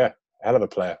B, hell of a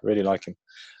player. Really like him.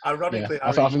 Ironically,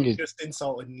 I think you just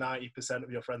insulted 90%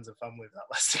 of your friends and family with that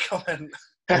Leicester comment.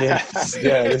 Yes,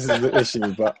 this is the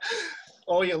issue, but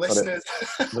all your listeners,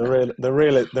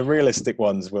 the realistic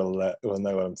ones will know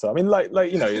what I'm saying. I mean,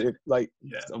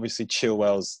 obviously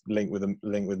Chilwell's linked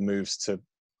with moves to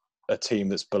a team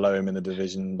that's below him in the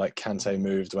division. Like Kante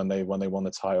moved when they won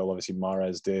the title. Obviously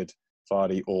Mahrez did.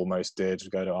 Vardy almost did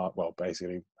go to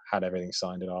basically had everything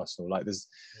signed at Arsenal. Like there's,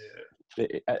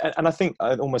 and I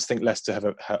almost think Leicester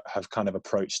have kind of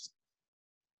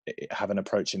have an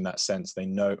approach in that sense. They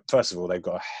know, first of all, they've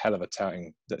got a hell of a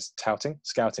scouting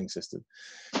system.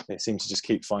 They seem to just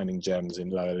keep finding gems in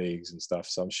lower leagues and stuff.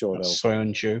 So I'm sure they'll.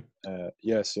 Soyuncu.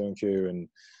 Soyuncu, and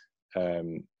I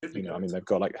mean they've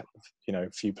got a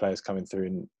few players coming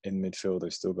through in midfield.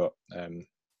 They've still got who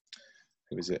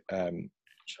is it?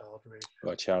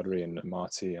 Chowdhury and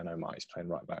Marty. I know Marty's playing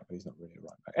right back, but he's not really a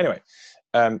right back. Anyway,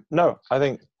 no, I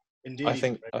think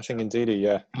Ndidi,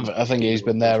 yeah. I think he's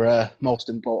been their most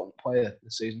important player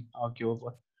this season,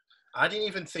 arguably. I didn't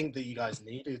even think that you guys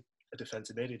needed a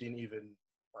defensive mid. It didn't even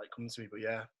come to me, but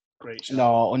great shot.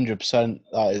 No, 100%.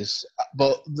 That is,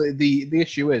 but the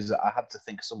issue is that I had to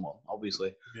think of someone.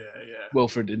 Obviously,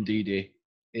 Wilfred Ndidi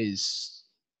is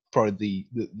probably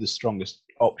the strongest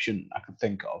option I could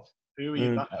think of. Who were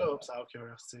your backups, out of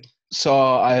curiosity? So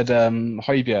I had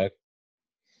Højbjerg.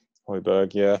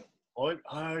 Højbjerg, yeah. Oh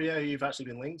yeah, you've actually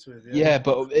been linked with. Yeah,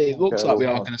 but it looks like we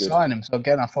are going to sign him. So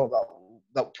again, I thought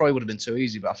that probably would have been too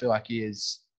easy, but I feel like he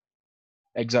is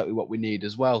exactly what we need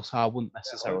as well. So I wouldn't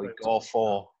necessarily go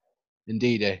for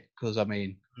Ndidi because, I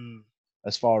mean,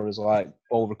 as far as like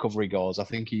ball recovery goes, I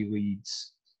think he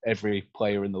leads every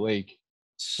player in the league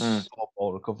for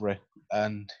ball recovery,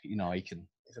 and you know he can.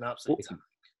 He's an absolute.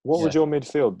 What would your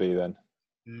midfield be then?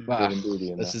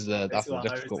 That's the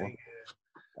difficult one.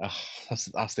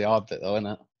 That's the hard bit, though, isn't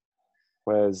it?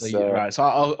 Where's right? So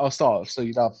I'll start. So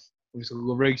you'd have obviously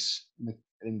Lloris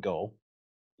in goal.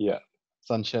 Yeah.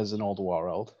 Sanchez and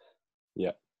Alderweireld.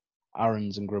 Yeah.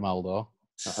 Aarons and Grimaldo.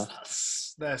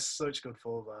 They're such good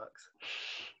fullbacks.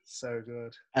 So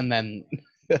good. And then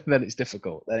it's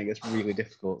difficult. Then it gets really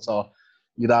difficult. So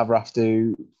you'd either have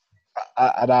to.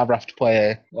 I'd either have to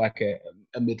play like a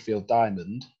midfield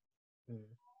diamond.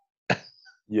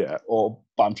 Yeah.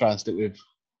 But I'm trying to stick with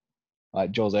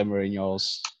like Jose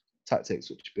Mourinho's tactics,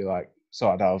 which would be like, so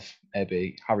I'd have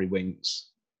maybe Harry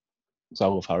Winks. So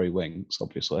I love Harry Winks,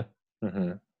 obviously.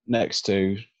 Mm-hmm. Next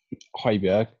to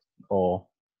Højbjerg or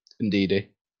Ndidi.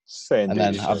 And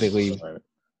then I believe,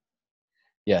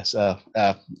 yes,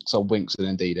 so Winks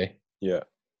and Ndidi. Yeah.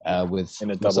 With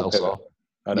in a double pivot.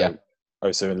 Oh, no. Yeah.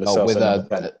 Oh, so in Lo Celso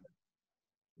number 10.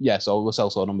 Yeah, so Lo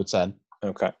Celso number 10.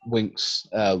 Okay. Winks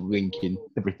linking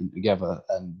everything together,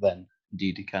 and then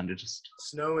Ndidi kind of just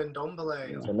Snow and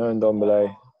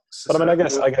Ndombele. But I mean, I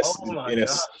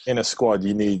guess in a squad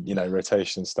you need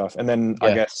rotation stuff, and then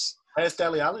I guess where's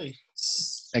Dele Alli?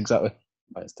 Exactly.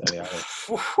 Where's Dele Alli?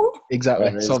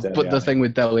 Exactly. So, but the thing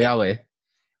with Dele Alli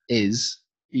is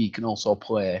he can also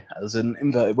play as an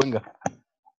inverted winger.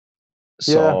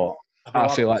 So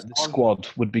I feel like the squad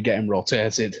would be getting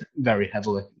rotated very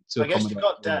heavily. I guess you've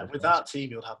got depth. With that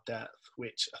team, you'll have depth,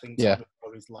 which I think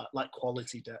is like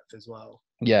quality depth as well.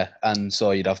 Yeah, and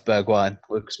so you'd have Bergwijn,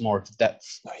 Lucas Moura for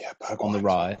depth on the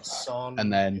right. Son,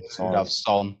 and then you'd have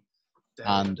Son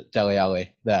and Dele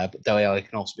Alli there. But Dele Alli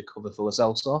can also be covered for Lo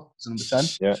Celso as number 10.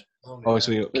 Yeah.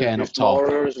 Obviously, you've got Kane up top.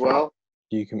 Moura as well.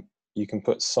 You can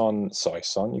put Son.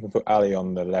 You can put Ali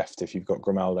on the left if you've got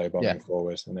Grimaldo bombing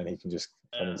forward, and then he can just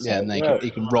and then he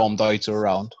can roam Deuter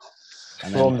around.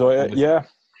 Roam Deuter, yeah.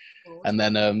 And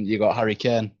then you got Harry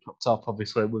Kane up top,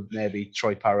 obviously, with maybe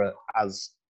Troy Parrott as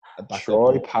a backup.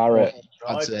 Troy Parrott.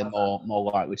 I'd say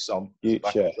more likely Son. Yeah.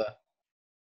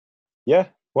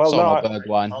 Well, Son or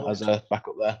Bergwijn as a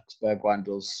backup there. Bergwijn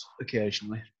does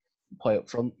occasionally play up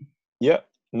front. Yeah.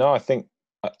 No, I think.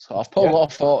 So I've put a lot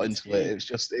of thought into it. It was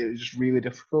just really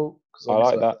difficult. I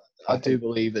like that. I do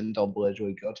believe in Ndombele is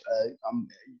really good.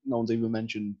 No one's even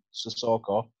mentioned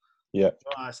Sissoko. Yeah.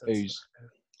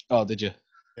 Oh, did you?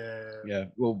 Yeah.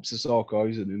 Well, Sissoko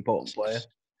is an important player.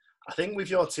 I think with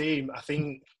your team,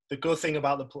 the good thing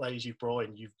about the players you've brought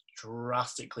in, you've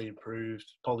drastically improved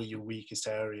probably your weakest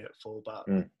area at fullback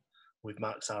with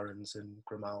Max Aarons and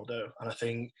Grimaldo. And I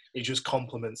think it just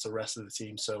complements the rest of the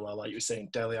team so well. Like you were saying,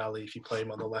 Dele Alli, if you play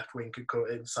him on the left wing, could cut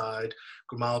inside.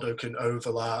 Grimaldo can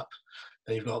overlap.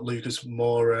 Then you've got Lucas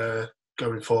Moura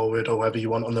going forward or whatever you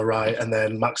want on the right. And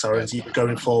then Max Aarons either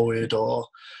going forward or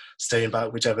staying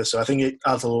back, whichever. So I think it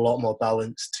adds a lot more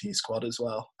balance to your squad as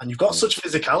well. And you've got such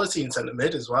physicality in centre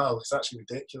mid as well. It's actually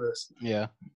ridiculous. Yeah.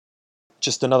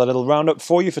 Just another little roundup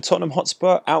for you for Tottenham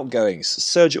Hotspur. Outgoings: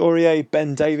 Serge Aurier,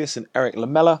 Ben Davis and Eric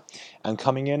Lamela. And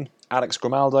coming in, Alex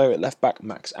Grimaldo at left back,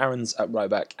 Max Aarons at right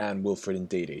back and Wilfred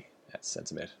Ndidi at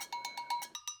centre mid.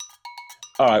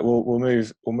 All right, we'll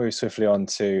move swiftly on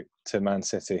to Man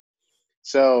City.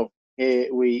 So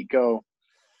here we go.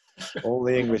 All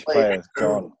the English players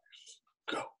gone.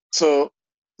 Go. So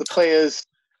the players,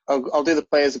 I'll do the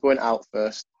players going out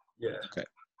first. Yeah. Okay.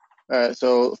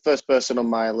 So the first person on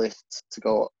my list to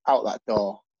go out that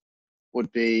door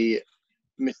would be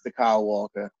Mr. Kyle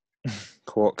Walker.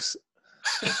 Quarks.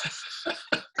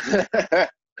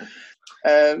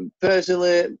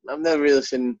 Personally, I've never really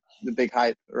seen the big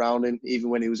hype around him, even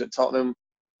when he was at Tottenham.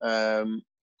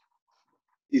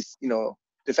 He's,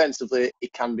 defensively, he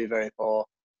can be very poor.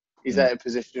 He's out of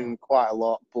position quite a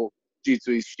lot, but due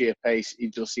to his sheer pace, he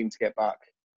does seem to get back.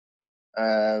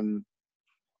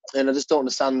 And I just don't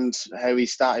understand how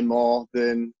he's starting more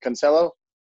than Cancelo,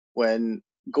 when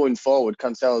going forward,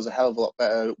 Cancelo's a hell of a lot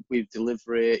better with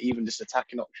delivery, even just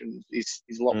attacking options.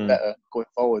 He's a lot better going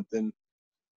forward than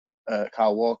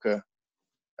Kyle Walker.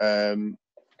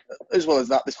 As well as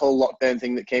that, this whole lockdown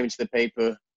thing that came into the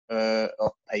papers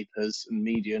and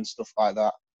media and stuff like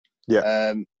that.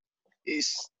 Yeah.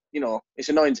 It's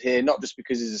annoying to hear, not just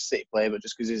because he's a City player, but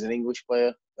just because he's an English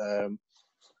player.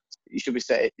 You should be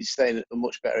setting a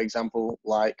much better example,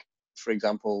 like, for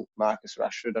example, Marcus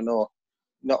Rashford. I know,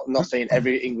 not saying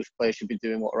every English player should be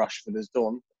doing what Rashford has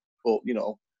done, but,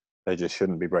 they just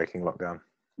shouldn't be breaking lockdown.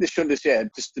 They shouldn't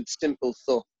just the simple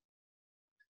stuff.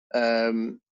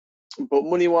 But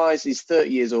money-wise, he's 30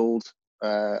 years old.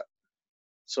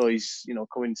 So he's,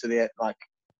 coming to the,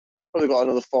 probably got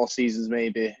another 4 seasons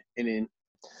maybe in.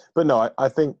 But no, I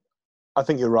think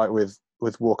you're right with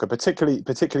Walker, particularly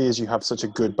as you have such a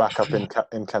good backup in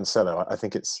Cancelo. I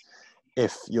think it's,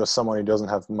 if you're someone who doesn't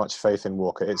have much faith in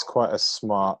Walker, it's quite a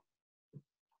smart.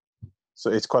 So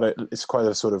it's quite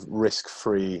a sort of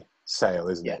risk-free sale,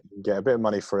 isn't it? You can get a bit of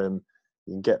money for him.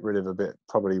 You can get rid of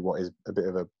probably what is a bit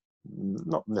of a,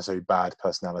 not necessarily bad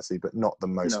personality, but not the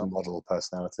most model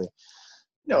personality.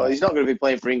 No, he's not going to be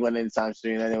playing for England anytime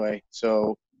soon anyway.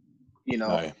 So, he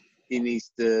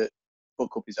needs to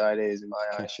book up his ideas in my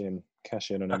eyes.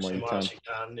 Cash in on him when you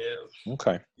can. Yeah.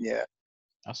 Okay. Yeah.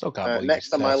 I still can't believe next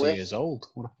he's on my 30 list. years old.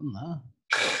 What happened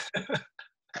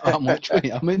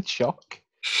there? I'm in shock.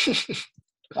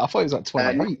 I thought he was at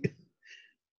 28.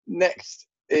 Next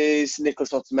is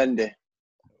Nicholas Otamendi.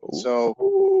 So,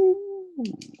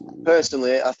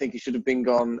 personally, I think he should have been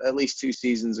gone at least 2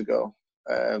 seasons ago.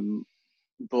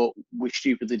 But we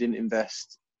stupidly didn't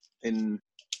invest in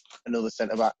another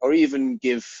centre-back or even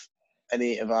give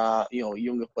any of our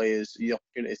younger players the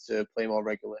opportunity to play more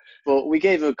regularly. But we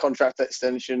gave a contract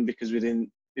extension because we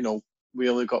didn't, we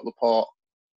only got Laporte.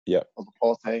 Yeah. Or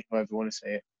Laporte, however you want to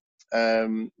say it.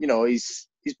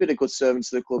 He's been a good servant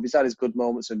to the club. He's had his good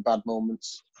moments and bad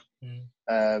moments.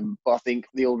 But I think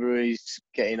the older he's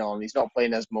getting on, he's not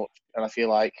playing as much. And I feel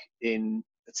like in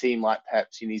a team like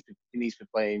Pep's, he needs to be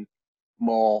playing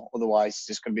more. Otherwise, he's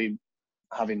just going to be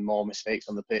having more mistakes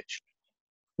on the pitch.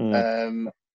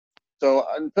 So,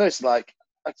 and personally,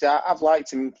 I've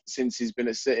liked him since he's been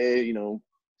at City.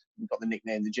 We've got the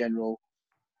nickname the General.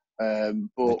 But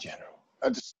the General. I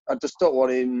just don't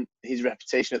want his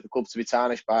reputation at the club to be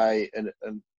tarnished by an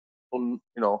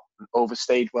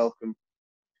overstayed welcome.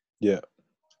 Yeah.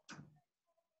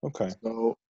 Okay.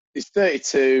 So he's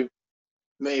 32.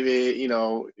 Maybe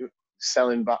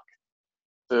selling back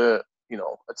to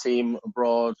a team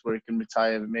abroad where he can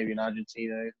retire, maybe in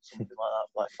Argentina, something like that,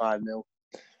 like 5-0.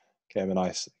 Get him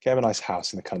a nice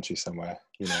house in the country somewhere.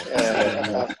 With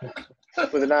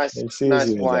a nice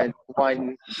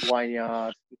wine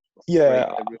yard.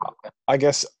 Yeah, I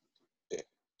guess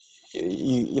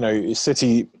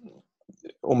City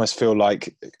almost feel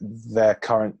like their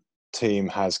current team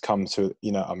has come to,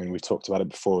 we've talked about it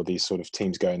before, these sort of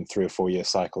teams going 3 or 4 year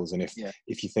cycles, and if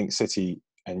you think City,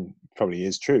 and probably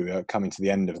is true, coming to the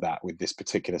end of that with this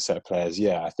particular set of players,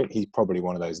 I think he's probably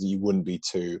one of those that you wouldn't be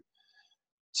too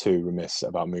remiss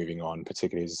about moving on,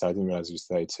 particularly as I didn't realise he was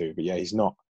 32, but he's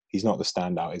not the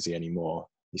standout, is he, anymore?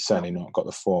 He's certainly not got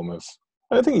the form of.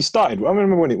 I don't think he started. I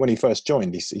remember when he first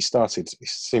joined, he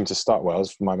seemed to start well,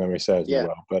 as my memory serves me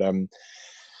well. But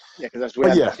because that's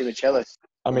where Timocelis.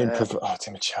 I mean,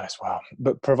 Timocelis, wow.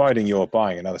 But providing you're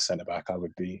buying another centre back, I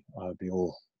would be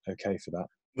all okay for that.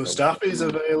 Mustafi's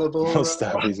available.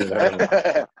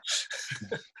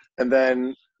 And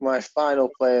then my final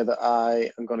player that I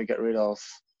am going to get rid of,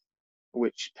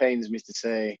 which pains me to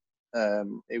say,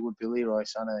 it would be Leroy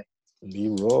Sané.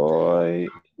 Leroy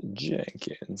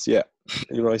Jenkins,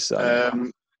 Leroy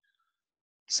Sané.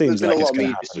 Seems like it's going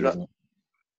to happen, doesn't it?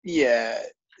 Yeah,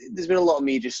 there's been a lot of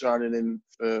media surrounding him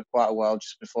for quite a while,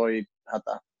 just before he had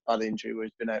that bad injury where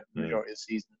he's been out the majority of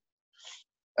the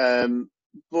season.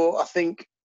 But I think,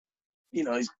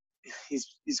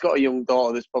 he's got a young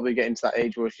daughter that's probably getting to that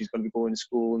age where she's going to be going to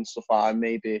school and stuff like that. And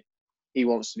maybe he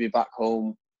wants to be back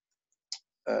home.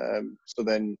 So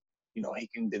then, he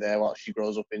can be there while she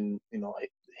grows up in,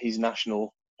 his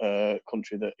national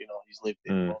country that, he's lived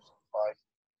in most of his life.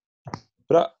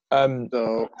 But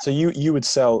so you would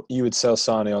sell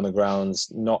Sane on the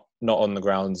grounds, not on the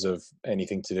grounds of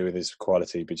anything to do with his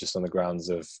quality, but just on the grounds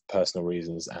of personal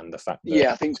reasons and the fact that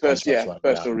I think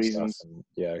personal reasons.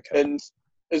 Okay. And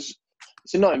it's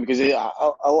annoying because I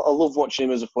love watching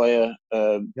him as a player.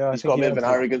 He's got a bit of an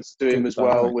arrogance to him as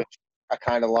well, which I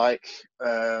kind of like.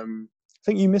 I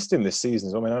think you missed him this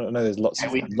season. I mean, I know there's lots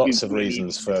of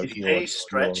reasons for. He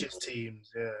stretches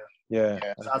teams. Yeah.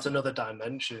 That's another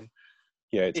dimension.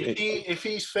 Yeah. If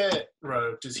he's fit,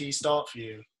 Ro, does he start for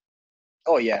you?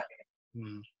 Oh yeah.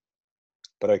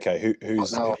 But okay, who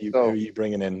are you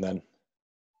bringing in then?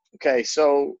 Okay,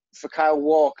 so for Kyle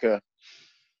Walker.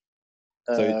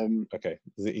 So okay,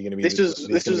 is it going to be? This was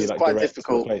like quite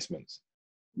difficult. Replacements.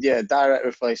 Yeah, direct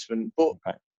replacement. But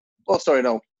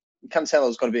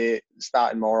Cancelo's going to be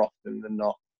starting more often than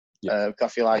not. I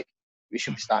feel like we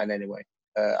should be starting anyway.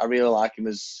 I really like him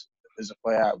as a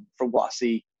player. From what I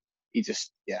see, he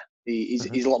just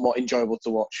he's a lot more enjoyable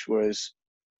to watch. Whereas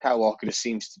Kyle Walker just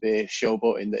seems to be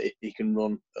showboating that he can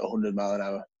run at 100 mile an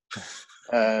hour.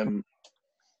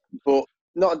 But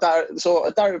not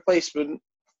a direct replacement.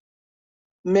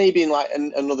 Maybe in like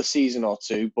another season or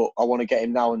two, but I want to get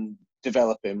him now and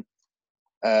develop him.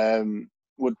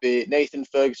 Would be Nathan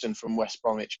Ferguson from West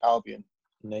Bromwich Albion.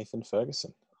 Nathan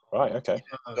Ferguson. Right. Okay.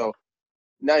 So,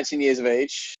 19 years of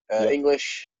age,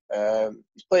 English.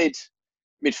 He's played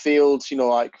midfield.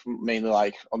 Like mainly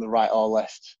like on the right or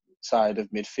left side of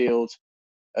midfield.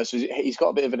 So he's got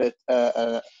a bit of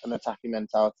an attacking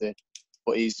mentality,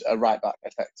 but he's a right back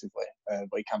effectively.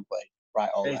 But he can play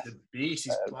right or left. He's a beast.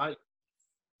 He's quite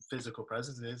physical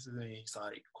presence, isn't he? He's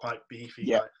like quite beefy,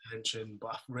 yeah. quite tension,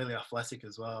 but really athletic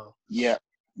as well. Yeah.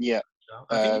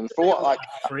 I think for what like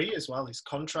free as well. His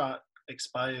contract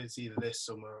expires either this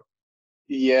summer.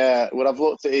 Yeah, when I've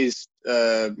looked at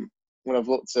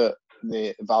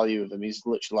the value of him, he's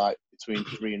literally like between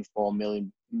 3 and 4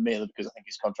 million, mainly because I think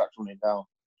his contract's running down.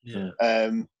 Yeah.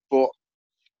 But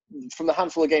from the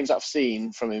handful of games I've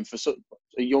seen from him, for such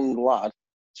a young lad,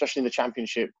 especially in the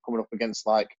Championship, coming up against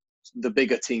like the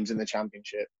bigger teams in the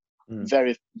Championship,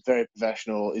 very, very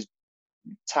professional. His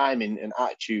timing and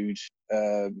attitude,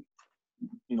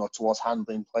 towards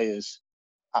handling players,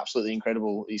 absolutely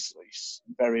incredible. He's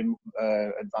very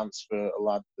advanced for a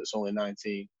lad that's only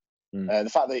 19. The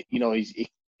fact that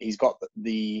he's got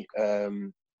the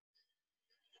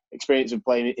experience of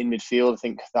playing in midfield, I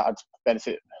think that'd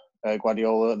benefit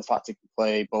Guardiola. The fact he can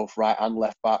play both right and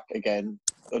left back, again,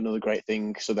 another great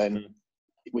thing. So then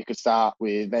we could start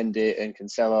with Mendy and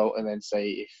Cancelo, and then say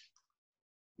if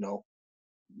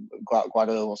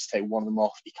Guardiola wants to take one of them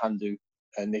off, he can do,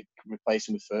 and they can replace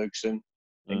him with Ferguson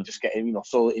and just get him,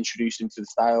 slowly introduce him to the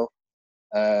style.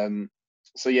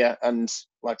 So yeah, and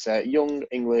like I say, young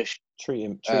English. Treat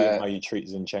him how you treat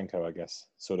Zinchenko, I guess.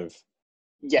 Sort of.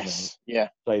 Yes. Yeah.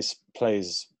 Plays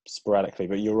sporadically,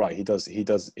 but you're right. He does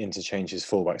interchange his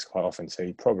fullbacks quite often, so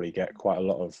he'd probably get quite a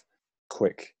lot of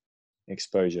quick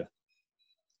exposure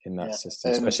in that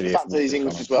system. Especially the fact that he's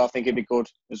English as well, I think it'd be good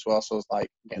as well. So it's like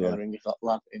getting another English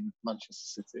lad in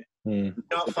Manchester City. You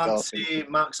don't fancy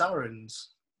Max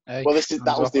Aarons? Hey, well,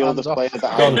 that was the other player that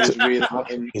I was really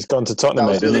wanting. He's gone to Tottenham,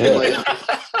 mate. Didn't you hear?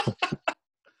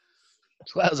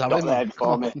 Got there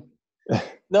before me.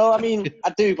 No, I mean, I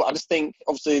do, but I just think,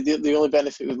 obviously, the only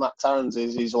benefit with Max Aarons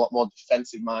is he's a lot more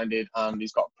defensive-minded and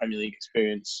he's got Premier League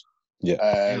experience.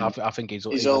 Yeah. I think he's a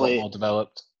lot more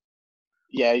developed.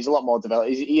 Yeah, he's a lot more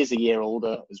developed. He is a year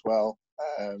older as well.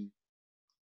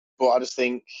 But I just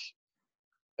think,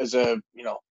 with the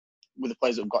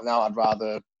players that we've got now, I'd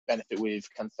rather benefit with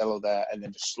Cancelo there and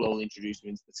then just slowly introduce him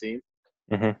into the team.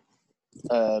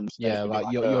 So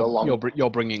you're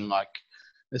bringing like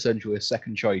essentially a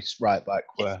second choice right back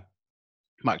where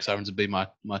Max Aarons would be my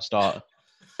starter.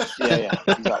 Yeah,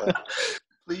 exactly.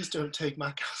 Please don't take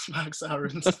Max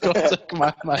Aarons. Don't take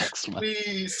Max.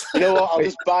 Please. You know what? I'll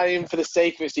just buy him for the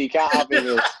sake of it, so you can't have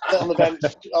him. Sit on the bench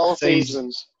all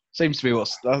season. Seems to be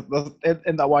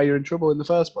isn't that why you're in trouble in the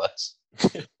first place?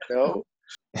 No.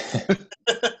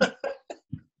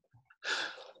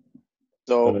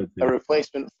 So a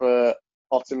replacement for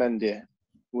Otamendi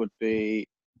would be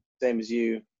same as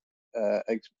you,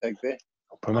 Egby.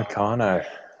 Upamecano.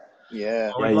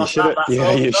 Yeah. Yeah, you should have.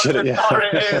 Yeah, you should have.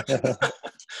 Yeah.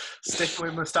 Stick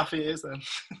with Mustafi is then.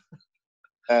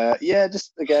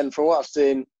 Just again, from what I've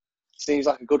seen, seems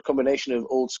like a good combination of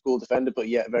old school defender, but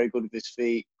yet very good with his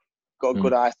feet. Got a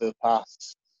good eye for the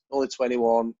pass. Only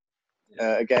 21.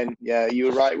 Again, you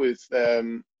were right with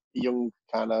young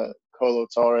kind of Colo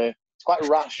Torre. It's quite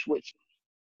rash, which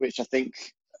I think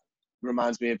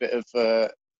reminds me a bit of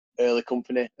early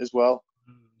Company as well.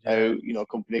 How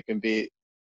Company can be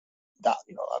that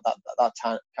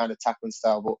kind of tackling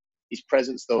style, but his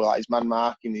presence though, like his man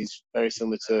marking, is very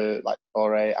similar to like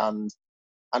Torre and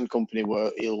Company,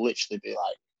 where he'll literally be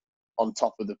like on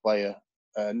top of the player,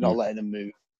 not letting him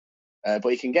move.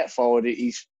 But he can get forward.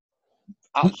 He's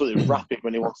absolutely rapid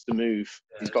when he wants to move.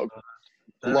 He's got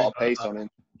a lot of pace on him.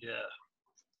 Yeah.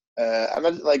 And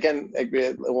then, again,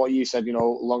 what you said,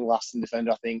 long-lasting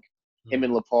defender. I think him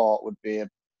and Laporte would be a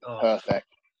perfect.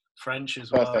 French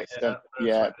as well.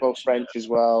 Perfect. Both French as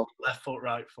well. Left foot,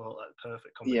 right foot, like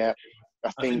perfect combination. Yeah,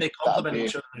 I think they complement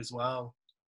each other as well.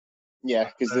 Yeah,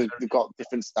 because they've got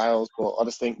different styles, but I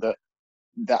just think that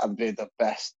would be the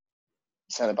best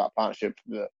centre-back partnership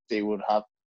that they would have.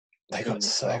 They got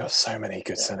so many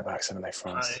good centre backs, haven't they,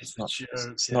 France? It's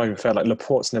not even fair. Like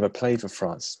Laporte's never played for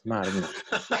France. Mad, isn't it?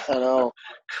 I know.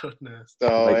 Goodness.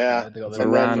 So they got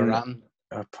Varane,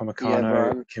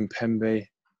 Upamecano, Kimpembe,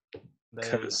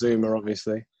 Zuma,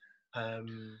 obviously.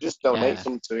 Just donate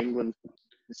some to England.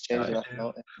 It's changing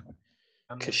that.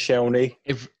 Koscielny.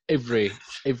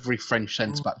 Every French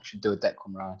centre back should do a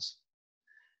Declan Rice.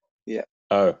 Yeah.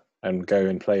 Oh, and go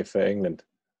and play for England.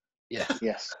 Yeah.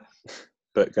 Yes.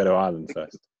 But go to Ireland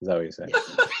first. Is that what you're saying?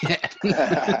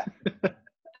 Yeah.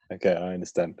 Okay, I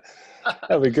understand.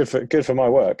 That'll be good for my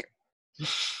work.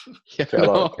 Yeah, Get a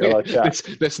lot of chat.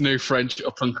 this new French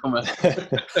up and comer.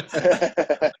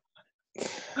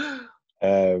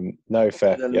 No,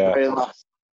 fair. And then Yeah. the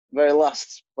very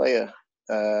last player.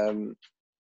 So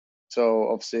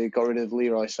obviously got rid of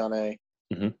Leroy Sané.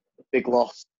 Mm-hmm. Big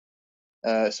loss.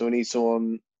 So we need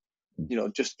someone,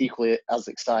 just equally as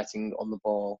exciting on the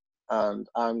ball. And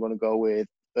I'm going to go with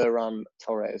Ferran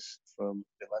Torres from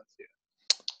Valencia.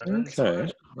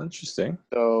 Okay, interesting.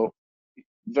 So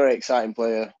very exciting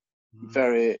player.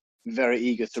 Very, very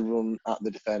eager to run at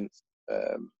the defence.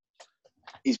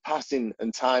 His passing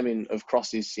and timing of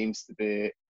crosses seems to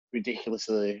be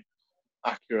ridiculously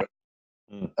accurate.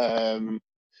 The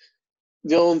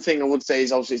only thing I would say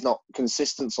is obviously it's not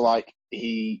consistent. So like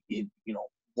he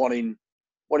one in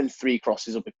 3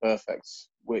 crosses will be perfect,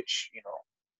 which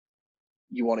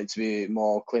you want it to be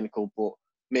more clinical. But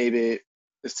maybe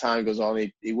as time goes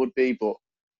on, he would be. But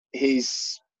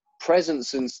his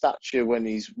presence and stature when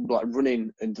he's like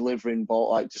running and delivering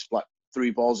ball, like just like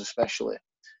through balls especially.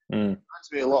 Reminds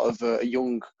me a lot of a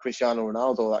young Cristiano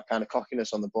Ronaldo, that kind of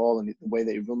cockiness on the ball and the way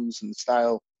that he runs and the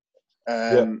style.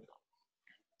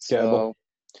 So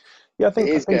yeah, I think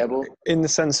gettable. In the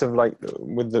sense of like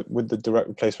with the direct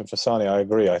replacement for Sane, I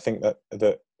agree. I think that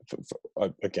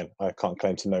again, I can't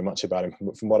claim to know much about him,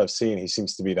 but from what I've seen, he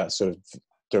seems to be that sort of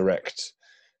direct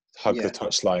hug the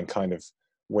touchline kind of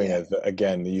winger that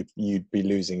again you'd be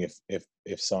losing if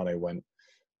Sane went.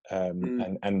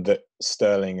 And that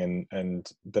Sterling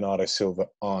and Bernardo Silva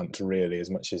aren't really, as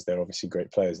much as they're obviously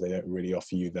great players, they don't really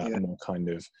offer you that more kind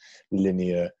of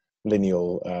lineal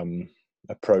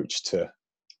approach to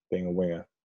being a winger.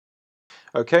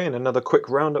 Okay, and another quick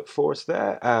roundup for us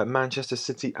there. Manchester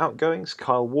City outgoings: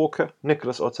 Kyle Walker,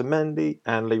 Nicolas Otamendi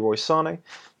and Leroy Sané,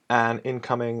 and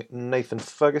incoming Nathan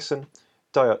Ferguson,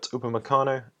 Dayot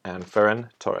Upamecano and Ferran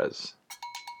Torres.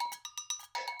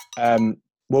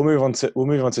 We'll move on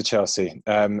to Chelsea,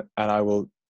 and I'll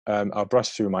brush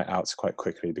through my outs quite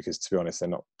quickly because, to be honest, they're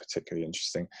not particularly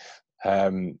interesting.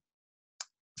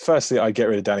 Firstly, I get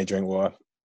rid of Danny Drinkwater,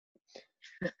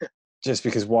 just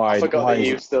because why is he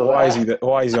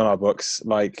on our books?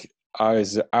 Like I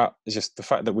was out, just the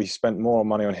fact that we spent more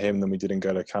money on him than we did in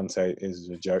N'Golo Kante is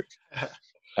a joke.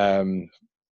 And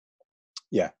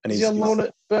is he on loan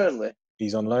at Burnley?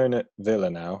 He's on loan at Villa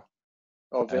now.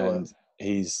 Oh, Villa. And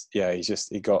he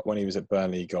got, when he was at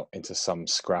Burnley, he got into some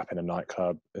scrap in a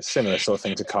nightclub, a similar sort of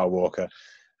thing to Kyle Walker,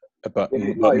 but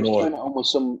he more. Was trying it on with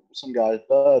some guy's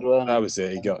bird, wasn't he? That was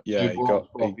it. He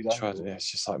tried.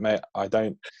 It's just like, mate, I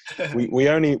don't. We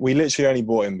literally only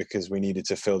bought him because we needed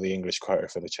to fill the English quota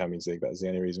for the Champions League. That was the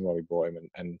only reason why we bought him,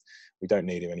 and we don't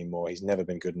need him anymore. He's never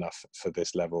been good enough for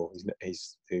this level.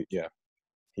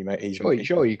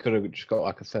 Sure, you could have just got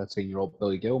like a 13-year-old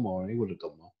Billy Gilmore, and he would have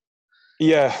done well.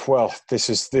 Yeah, well, this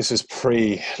is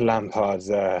pre-Lampard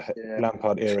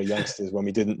Lampard era youngsters when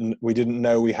we didn't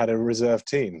know we had a reserve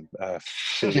team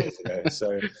 2 years ago.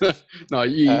 So no,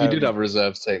 you did have a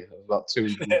reserve team. About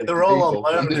 200. They're all on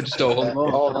loan. They're just all on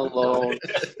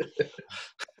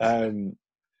loan.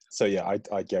 So yeah,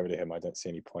 I'd get rid of him. I don't see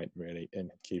any point really in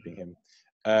keeping him.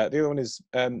 The other one is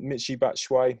Michy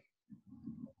Batshuayi.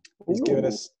 He's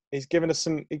given us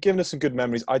some good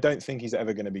memories. I don't think he's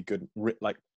ever going to be good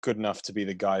enough to be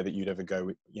the guy that you'd ever go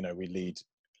with. We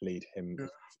lead him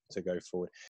to go forward.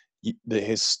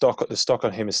 The stock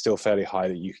on him is still fairly high,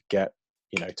 that you could get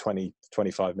 20,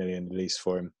 25 million at least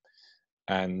for him.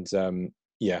 And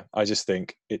I just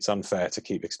think it's unfair to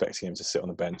keep expecting him to sit on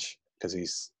the bench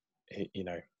because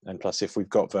and plus if we've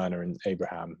got Werner and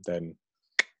Abraham, then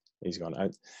he's gone.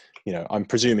 I'm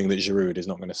presuming that Giroud is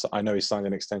not going to. I know he's signed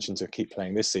an extension to keep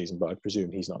playing this season, but I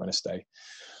presume he's not going to stay.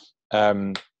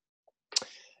 And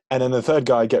then the third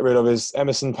guy I get rid of is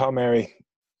Emerson Palmieri,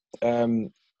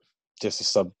 just a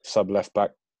sub left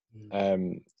back. I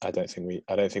don't think we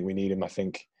need him. I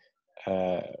think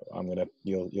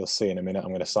you'll see in a minute. I'm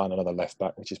going to sign another left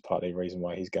back, which is partly the reason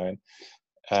why he's going.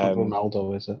 It's not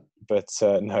Ronaldo, is it? But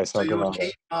no, it's not Ronaldo. So you would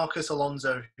keep Marcus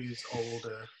Alonso, who's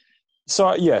older.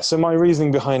 So my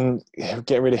reasoning behind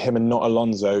getting rid of him and not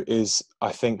Alonso is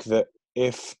I think that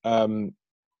if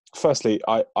firstly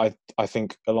I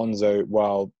think Alonso,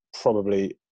 while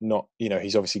probably not,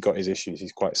 he's obviously got his issues,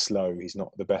 he's quite slow, he's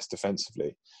not the best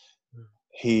defensively.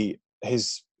 His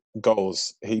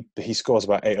goals, he scores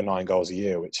about 8 or 9 goals a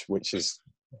year, which is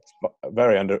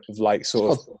very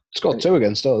scored 2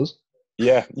 against us.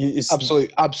 Yeah, it's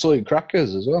absolute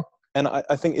crackers as well. And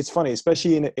I think it's funny,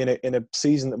 especially in a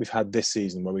season that we've had this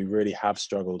season, where we really have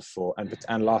struggled for,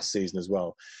 and last season as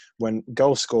well, when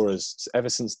goal scorers, ever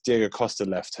since Diego Costa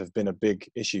left, have been a big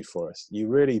issue for us. You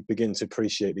really begin to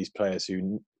appreciate these players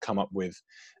who come up with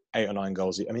 8 or 9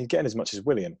 goals. I mean, getting as much as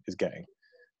Willian is getting,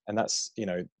 and that's, you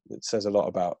know, it says a lot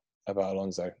about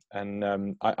Alonso. And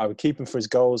I would keep him for his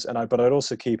goals, but I'd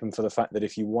also keep him for the fact that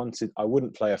if you wanted, I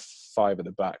wouldn't play a 5 at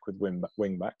the back with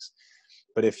wing backs.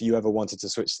 But if you ever wanted to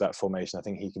switch to that formation, I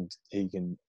think he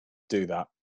can do that,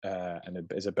 and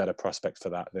is a better prospect for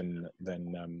that than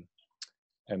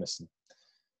Emerson.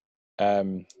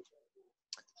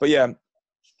 But yeah,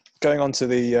 going on to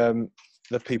the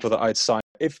people that I'd sign.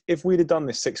 If we'd have done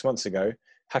this 6 months ago,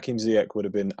 Hakim Ziyech would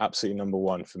have been absolutely number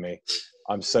 1 for me.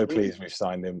 I'm so pleased we've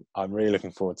signed him. I'm really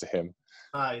looking forward to him.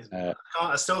 I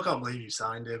still can't believe you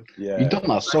signed him. Yeah, you've done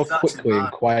that so quickly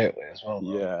and quietly as well.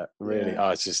 Yeah, really.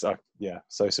 Yeah. It's just,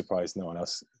 so surprised no one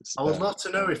else. I would love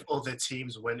to know if other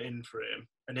teams went in for him,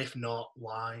 and if not,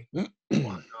 why? Why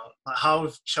not? Like, how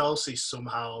have Chelsea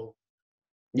somehow?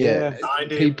 Yeah,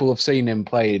 people have seen him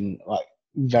playing like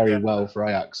very well for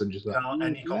Ajax, and just without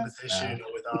any competition,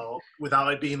 or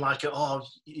without it being like,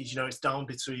 it's down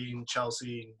between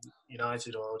Chelsea and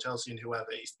United, or Chelsea and whoever.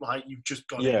 It's like you've just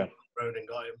gone in and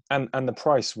got him. And the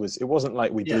price it wasn't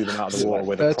like we blew them out of the water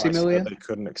with a price that they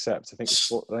couldn't accept. I think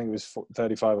it was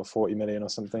 35 or 40 million or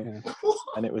something. Yeah.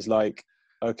 And it was like,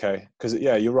 okay, because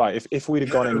you're right. If we'd have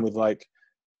gone in with like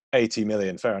 80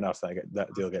 million, fair enough, that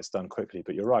deal gets done quickly.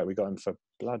 But you're right, we got him for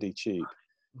bloody cheap.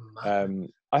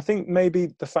 I think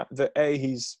maybe the fact that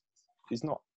he's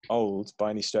not old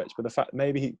by any stretch, but the fact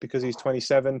maybe because he's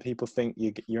 27, people think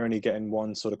you're only getting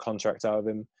one sort of contract out of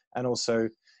him, and also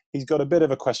he's got a bit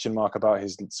of a question mark about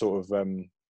his sort of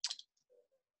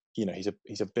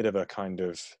he's a bit of a kind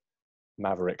of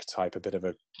maverick type, a bit of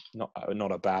a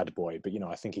not a bad boy, but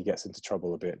I think he gets into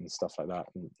trouble a bit and stuff like that,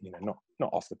 and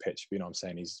not off the pitch, but I'm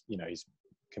saying he's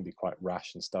can be quite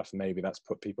rash and stuff. Maybe that's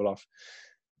put people off.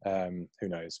 Who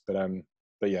knows?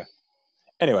 But yeah.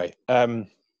 Anyway,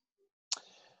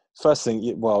 first thing,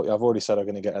 I've already said I'm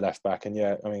going to get a left back, and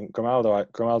I mean Grimaldo.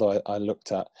 I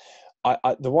looked at.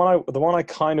 The one I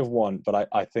kind of want, but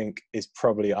I think is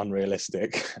probably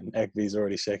unrealistic. And Egby's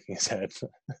already shaking his head.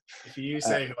 If you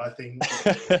say who I think,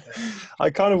 I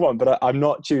kind of want, but I'm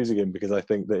not choosing him because I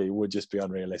think that it would just be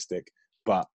unrealistic.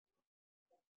 But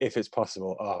if it's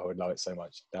possible, I would love it so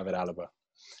much. David Alaba.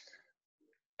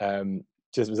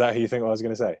 Was that who you think I was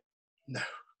going to say? No.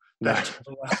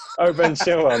 Oh, Ben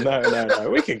Chilwell. No.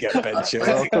 We could get Ben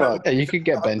Chilwell. Come on. Yeah, you could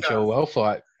get Ben Chilwell for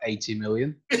like 80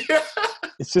 million.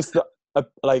 It's just that,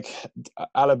 like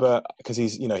Alaba, because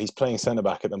he's playing centre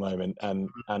back at the moment, and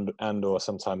or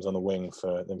sometimes on the wing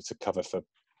for them to cover for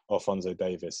Alphonso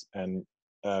Davies, and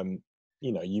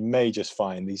you may just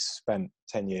find he's spent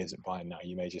 10 years at Bayern now.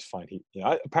 You may just find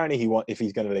apparently if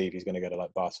he's going to leave, he's going to go to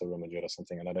like Barca or Real Madrid or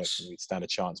something, and I don't think we'd stand a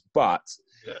chance. But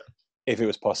if it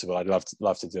was possible, I'd love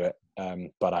to do it,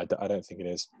 but I don't think it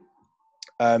is.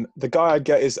 The guy I'd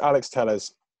get is Alex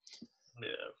Telles.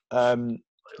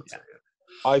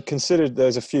 I considered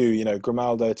there's a few,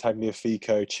 Grimaldo,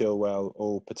 Tagliafico, Chilwell,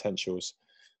 all potentials.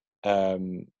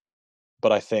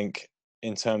 But I think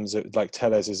in terms of like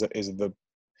Telles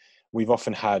we've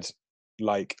often had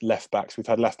like left backs. We've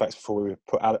had left backs before. We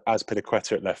put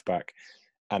Azpilicueta at left back,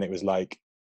 and it was like,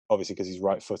 obviously because he's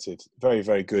right-footed, very,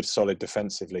 very good, solid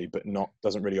defensively, but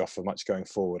doesn't really offer much going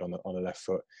forward on the left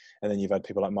foot. And then you've had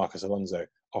people like Marcos Alonso,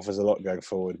 offers a lot going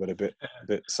forward, but a bit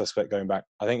suspect going back.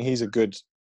 I think he's a good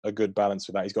balance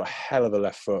with that. He's got a hell of a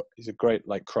left foot. He's a great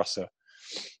like crosser.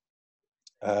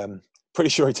 Pretty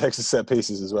sure he takes the set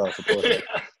pieces as well for Porto.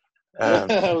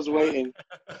 I was waiting.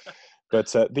 But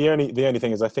the only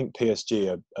thing is, I think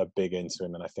PSG are big into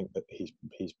him, and I think that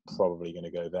he's probably going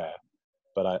to go there.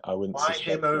 But I wouldn't. Why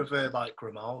him over like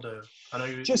Grimaldo? I know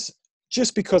you just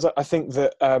because I think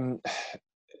that.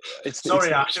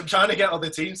 Ash, I'm trying to get other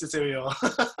teams to do you.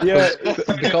 Yeah,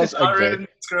 because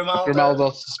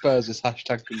Grimaldo to Spurs is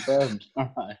 #confirmed.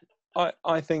 All right.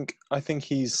 I think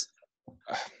he's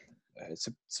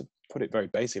to put it very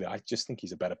basically. I just think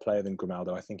he's a better player than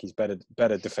Grimaldo. I think he's better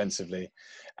defensively.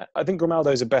 I think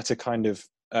Grimaldo is a better kind of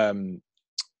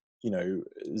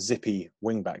zippy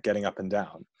wing back, getting up and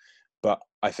down. But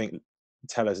I think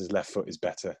Telles' left foot is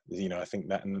better. I think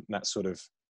that sort of.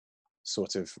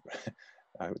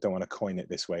 I don't want to coin it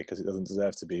this way because it doesn't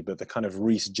deserve to be, but the kind of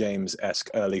Reece James-esque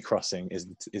early crossing is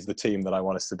the team that I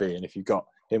want us to be. And if you've got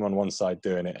him on one side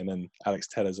doing it and then Alex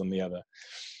Telles on the other,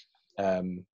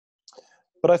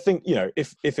 But I think,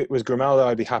 if it was Grimaldo,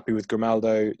 I'd be happy with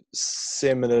Grimaldo.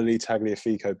 Similarly,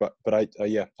 Tagliafico. But I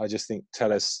just think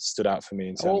Telles stood out for me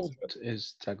in terms. How old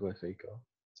is Tagliafico?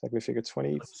 Tagliafico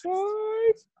 25.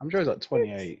 I'm sure he's like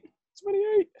 28.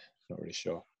 28. Not really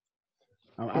sure.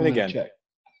 I'm going to check.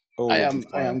 I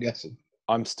am guessing.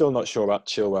 I'm still not sure about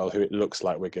Chilwell, who it looks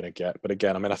like we're going to get. But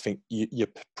again, I think you're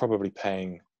probably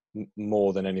paying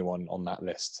more than anyone on that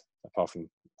list, apart from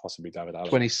possibly David Alaba.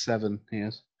 27 he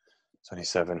is.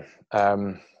 27.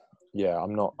 I'm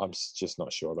just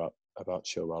not sure about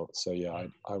Chilwell. So yeah,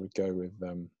 I would go with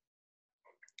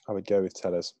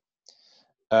Telles.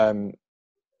 I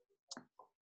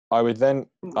would then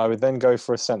go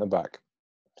for a centre back.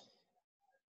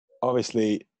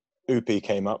 Obviously, Upi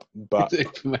came up, but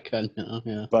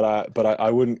I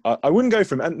wouldn't go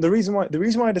for him. And the reason why I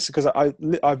just because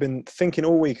I've been thinking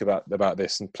all week about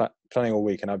this and planning all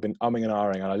week, and I've been umming and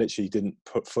ahhing, and I literally didn't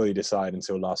fully decide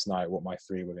until last night what my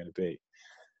three were going to be.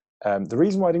 The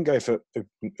reason why I didn't go for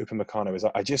Upamecano is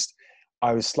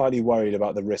I was slightly worried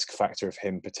about the risk factor of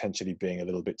him potentially being a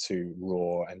little bit too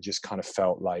raw, and just kind of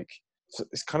felt like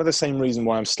it's kind of the same reason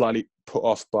why I'm slightly put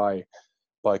off by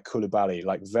Koulibaly,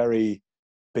 like very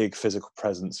big physical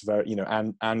presence, very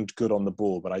and good on the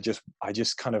ball. But I just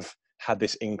kind of had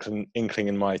this inkling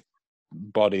in my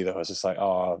body that I was just like,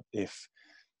 I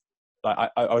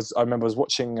remember I was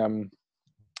watching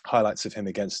highlights of him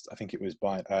against, I think it was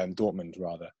by Dortmund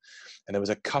rather, and there was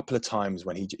a couple of times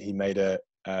when he made a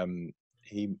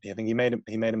he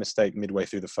made a mistake midway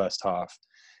through the first half,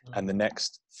 and the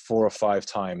next 4 or 5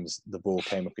 times the ball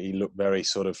came up, he looked very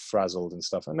sort of frazzled and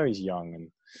stuff. I know he's young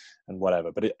and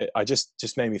whatever, but I just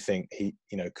made me think,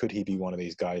 could he be one of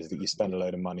these guys that you spend a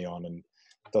load of money on and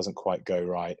doesn't quite go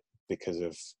right because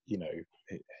of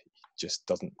it just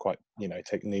doesn't quite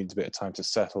needs a bit of time to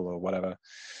settle or whatever.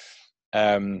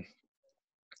 There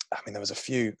was a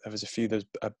few. There's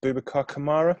Boubacar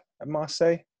Kamara at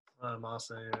Marseille.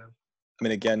 Marseille, yeah.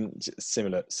 Again,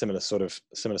 similar sort of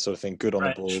thing. Good on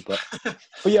the ball, but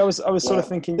yeah, I was sort of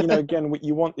thinking, again, what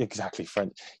you want exactly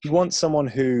French. You want someone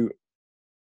who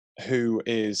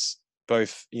is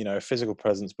both, a physical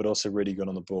presence, but also really good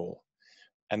on the ball.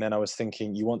 And then I was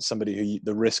thinking, you want somebody who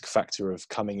the risk factor of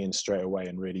coming in straight away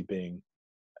and really being,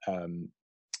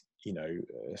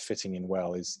 fitting in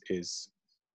well is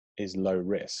low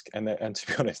risk. And to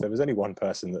be honest, there was only one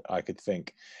person that I could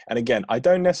think. And again, I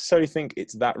don't necessarily think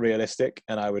it's that realistic.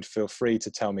 And I would feel free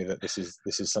to tell me that this is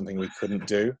something we couldn't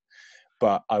do.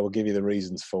 But I will give you the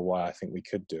reasons for why I think we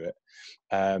could do it.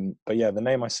 But yeah, the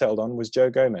name I settled on was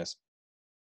Joe Gomez.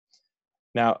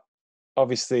 Now,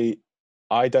 obviously,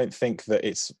 I don't think that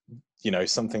it's,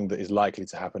 something that is likely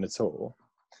to happen at all.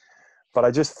 But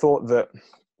I just thought that,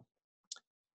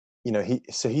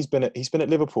 he's been at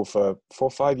Liverpool for 4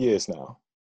 or 5 years now.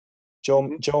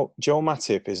 Joel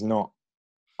Matip is not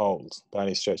old by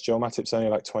any stretch. Joel Matip's only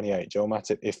like 28. Joel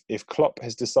Matip, if Klopp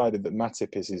has decided that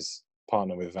Matip is his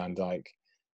partner with Van Dijk,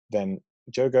 then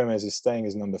Joe Gomez is staying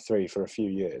as number 3 for a few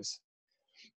years.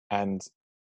 And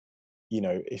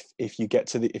if you get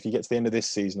to the end of this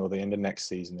season or the end of next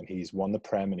season, and he's won the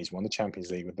Prem and he's won the Champions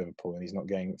League with Liverpool, and he's not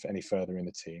going any further in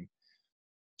the team,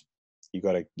 you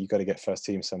got to get first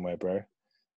team somewhere, bro.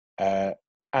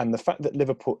 And the fact that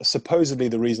Liverpool, supposedly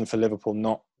the reason for Liverpool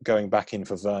not going back in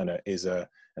for Werner is an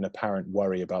apparent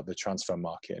worry about the transfer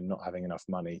market and not having enough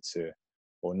money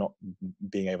or not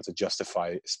being able to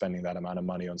justify spending that amount of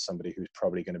money on somebody who's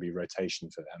probably going to be rotation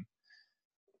for them.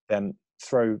 Then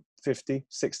throw 50,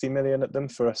 60 million at them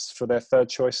for their third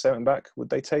choice centre back. Would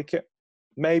they take it?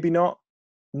 Maybe not.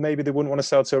 Maybe they wouldn't want to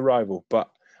sell to a rival, but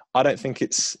I don't think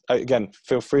it's, again,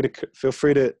 feel free to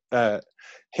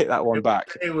hit that one back.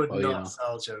 They would not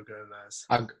sell Joe Gomez.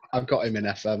 I've got him in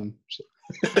FM.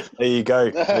 There you go.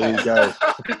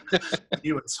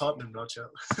 You were Tottenham, Roger.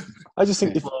 I just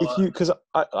think if you, because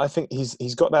I think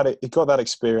he's got that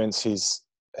experience. He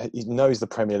knows the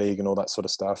Premier League and all that sort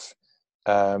of stuff.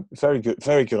 Very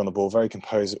good on the ball. Very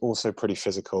composed. Also pretty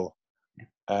physical.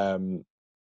 I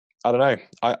don't know.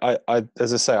 I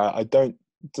as I say, I don't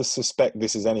suspect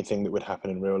this is anything that would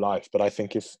happen in real life. But I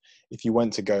think if you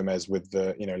went to Gomez with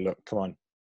the, look, come on,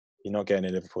 you're not getting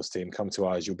in Liverpool's team. Come to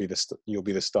ours. You'll be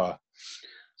the star.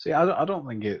 See, I don't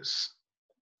think it's.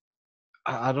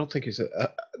 I don't think it's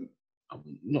I'm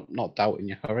not doubting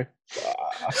you, Harry.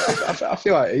 I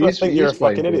feel like you're a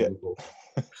fucking idiot.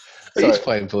 He's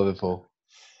playing for Liverpool.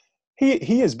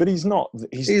 He is, but he's not.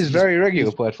 He's very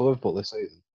regular played for Liverpool this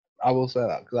season. I will say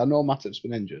that because I know Matip's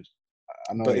been injured.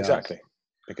 I know exactly.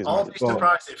 Because I'll be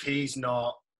surprised if he's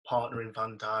not partnering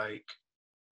Van Dijk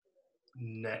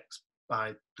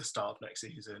by the start of next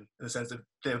season. In the sense that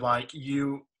they're like,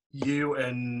 you you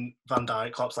and Van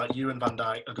Dijk, Klopp's like, you and Van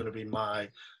Dijk are going to be my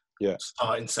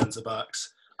starting centre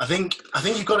backs. I think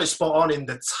you've got it spot on in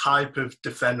the type of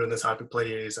defender and the type of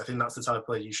player he is. I think that's the type of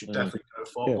player you should definitely go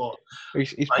for. Yeah. But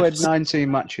he's played 19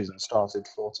 matches and started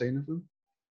 14 of them.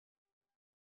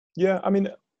 Yeah, I mean,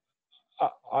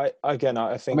 I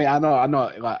think. I mean, I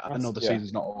know the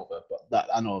season's not over, but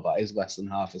I know that is less than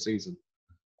half a season.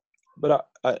 But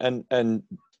and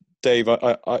Dave,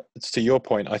 I to your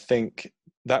point, I think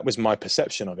that was my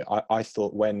perception of it. I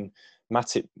thought when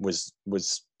Matip was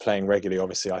playing regularly,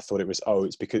 obviously, I thought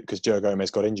it's because Joe Gomez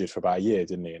got injured for about a year,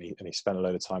 didn't he? And he spent a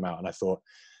load of time out. And I thought,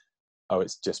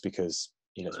 it's just because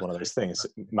it's one of those things.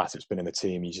 Matip's been in the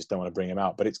team, you just don't want to bring him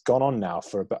out. But it's gone on now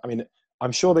for. I mean,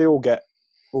 I'm sure they all get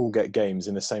games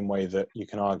in the same way that you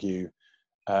can argue.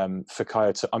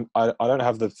 Fikayo, I don't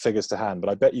have the figures to hand, but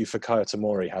I bet you Fikayo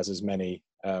Tomori has as many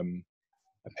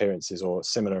appearances or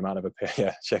similar amount of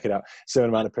check it out, similar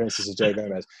amount of appearances as Joe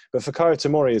Gomez. But Fikayo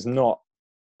Tomori is not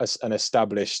an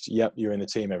established. Yep, you're in the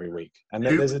team every week, and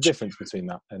there's a difference between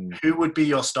that. And who would be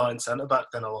your starting centre back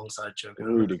then alongside Joe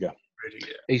Gomez? Rudiger.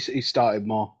 He started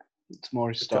more.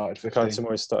 Tomori started 15.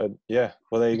 Tomori started. Yeah,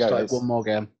 well there you go. Started one more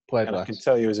game. Played less. I can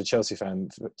tell you as a Chelsea fan,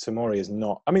 Tomori is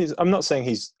not. I mean, I'm not saying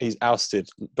he's ousted,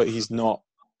 but he's not.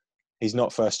 He's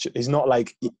not first. He's not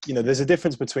like There's a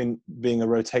difference between being a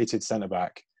rotated centre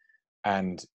back,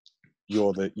 and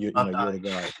you're the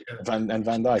guy. Van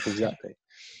Dijk, exactly.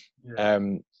 Yeah.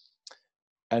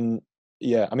 And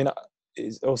yeah, I mean,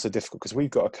 it's also difficult because we've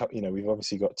got we've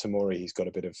obviously got Tomori. He's got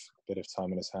a bit of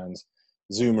time in his hands.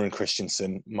 Zuma and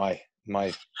Christensen, my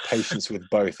patience with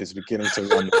both is beginning to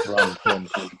run thin.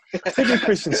 Particularly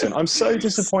Christensen. I'm so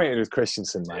disappointed with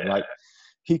Christensen, man. Like,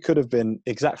 he could have been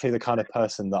exactly the kind of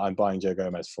person that I'm buying Joe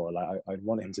Gomez for. Like, I'd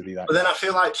want him to be that. But then I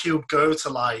feel like he'll go to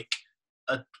like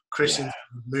a Christensen,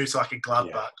 move to like a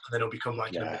Gladbach, and then he'll become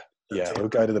like he'll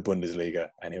go to the Bundesliga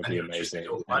and he'll be amazing.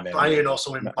 Like Bayern or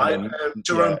something.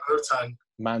 Jerome Boateng.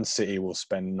 Man City will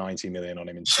spend 90 million on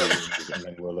him in 2 years, and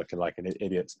then we're looking like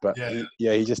idiots. But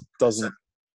he just doesn't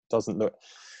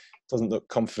look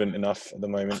confident enough at the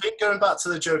moment. I think going back to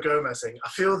the Joe Gomez thing, I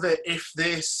feel that if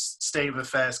this state of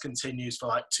affairs continues for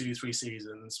like 2-3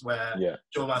 seasons, where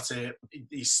Joe Matip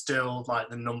he's still like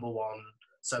the number one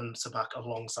centre back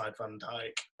alongside Van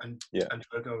Dijk, and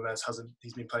Joe Gomez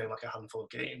he's been playing like a handful of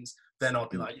games, then I'll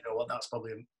be like, you know what, that's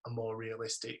probably a more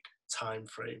realistic time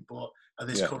frame. But at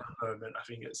this current moment, I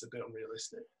think it's a bit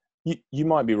unrealistic. You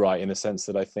might be right in the sense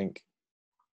that I think,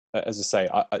 as I say,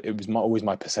 it was always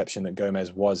my perception that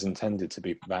Gomez was intended to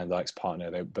be Van Dijk's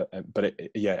partner. But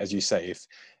as you say,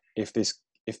 if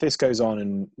this goes on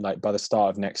and like by the start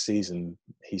of next season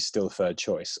he's still third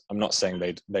choice, I'm not saying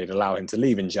they'd allow him to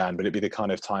leave in Jan, but it'd be the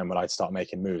kind of time when I'd start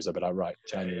making moves. I'd be like, right,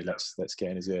 January, let's get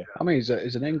in his ear. I mean, he's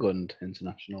an England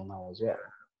international now as well.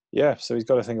 Yeah, so he's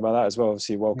got to think about that as well.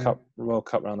 Obviously, World Cup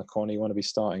around the corner. You want to be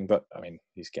starting, but I mean,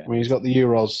 he's got the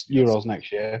Euros next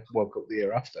year, World Cup the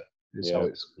year after. Is how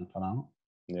it's going to pan out.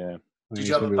 Yeah. Did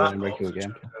you have a backup for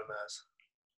game?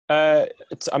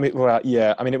 I mean, well,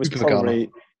 yeah. I mean, it was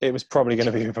probably going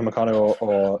to be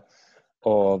Upamecano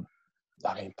or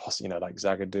I mean, possibly like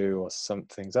Zagadou or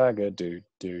something. Zagadou.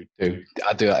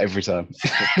 I do that every time.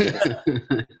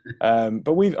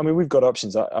 But we've got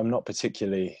options. I'm not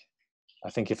particularly. I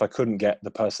think if I couldn't get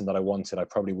the person that I wanted, I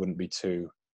probably wouldn't be too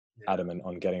adamant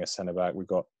on getting a centre back. We've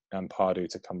got Pardew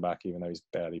to come back, even though he's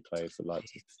barely played for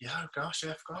Leipzig. Yeah, gosh,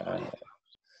 I forgot.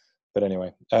 But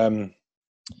anyway, and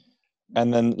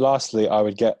then lastly, I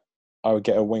would get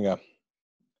a winger.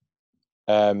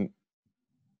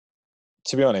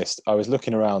 To be honest, I was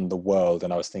looking around the world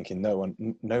and I was thinking no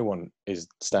one is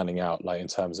standing out, like in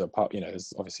terms of,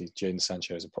 there's obviously Jadon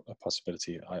Sancho is a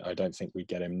possibility. I don't think we'd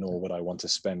get him, nor would I want to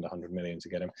spend 100 million to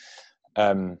get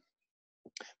him.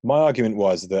 My argument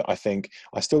was that I think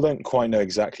I still don't quite know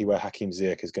exactly where Hakim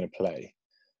Ziyech is going to play.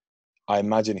 I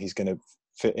imagine he's going to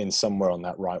fit in somewhere on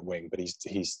that right wing, but he's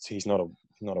not a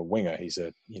winger. He's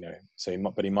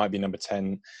but he might be number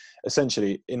 10.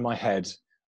 Essentially, in my head,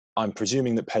 I'm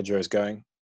presuming that Pedro is going.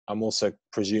 I'm also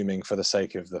presuming, for the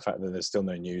sake of the fact that there's still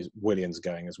no news, Willian's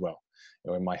going as well.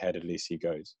 In my head, at least he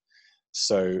goes.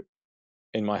 So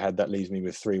in my head, that leaves me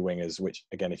with 3 wingers, which,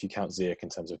 again, if you count Ziyech in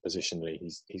terms of positionally,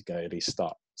 he's going to at least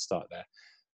start there.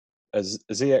 As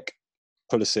Ziyech,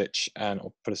 Pulisic,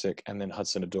 and then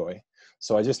Hudson-Odoi.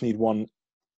 So I just need one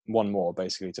more,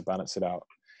 basically, to balance it out.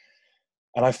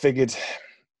 And I figured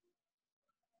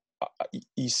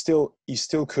you still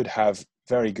could have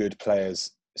very good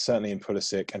players, certainly in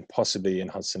Pulisic and possibly in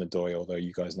Hudson-Odoi, although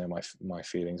you guys know my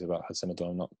feelings about Hudson-Odoi.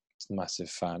 I'm not a massive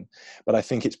fan. But I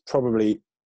think it's probably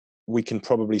we can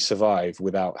probably survive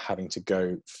without having to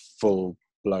go full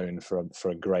blown for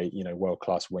a great,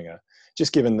 world-class winger.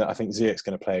 Just given that I think Ziyech's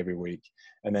going to play every week.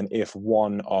 And then if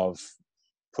one of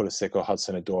Pulisic or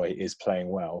Hudson-Odoi is playing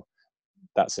well,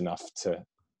 that's enough to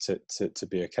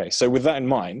be okay. So with that in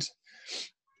mind,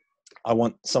 I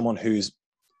want someone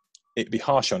it'd be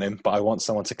harsh on him, but I want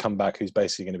someone to come back who's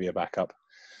basically going to be a backup,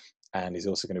 and he's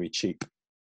also going to be cheap.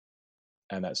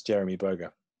 And that's Jeremy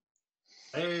Boga.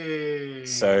 Hey.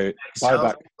 So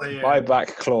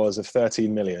buyback clause of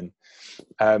 13 million.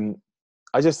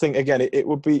 I just think again it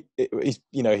would be he's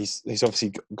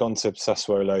obviously gone to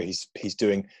Sassuolo. He's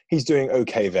doing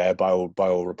okay there by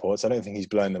all reports. I don't think he's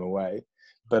blown them away,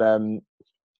 but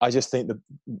I just think that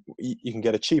you can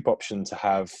get a cheap option to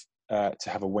have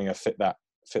a winger fit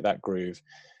that groove.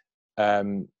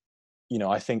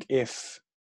 I think if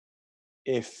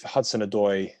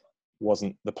Hudson-Odoi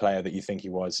wasn't the player that you think he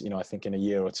was, I think in a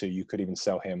year or two you could even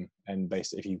sell him, and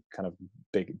basically if you kind of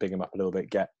big him up a little bit,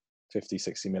 get 50,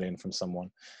 60 million from someone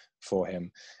for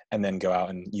him, and then go out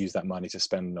and use that money to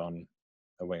spend on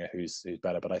a winger who's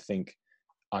better. But I think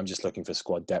I'm just looking for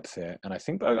squad depth here, and I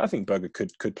think Boga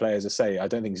could play. As I say, I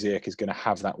don't think Ziyech is going to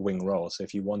have that wing role. So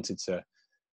if you wanted to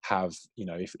have,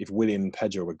 if Willian and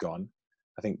Pedro were gone,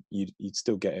 I think you'd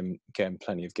still get him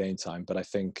plenty of game time. But I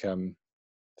think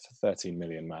for 13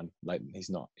 million, man, like he's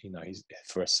not, he's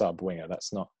for a sub winger.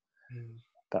 That's not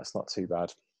too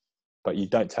bad. But you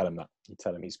don't tell him that. You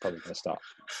tell him he's probably going to start.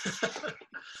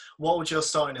 What would your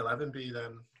starting 11 be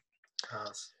then,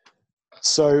 Haz?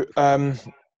 So,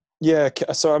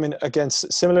 So I mean, again,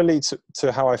 similarly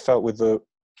to how I felt with the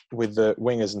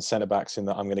wingers and centre backs, in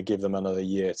that I'm going to give them another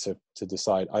year to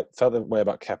decide. I felt the way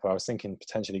about Kepa. I was thinking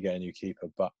potentially getting a new keeper,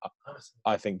 but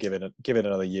I think give it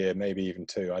another year, maybe even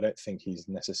two. I don't think he's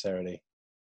necessarily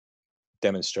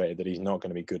demonstrated that he's not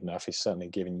going to be good enough. He's certainly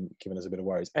giving us a bit of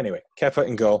worries. Anyway, Kepa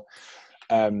in goal.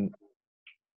 God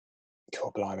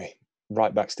blimey,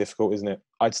 right back's difficult, isn't it?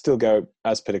 I'd still go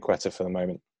Azpilicueta for the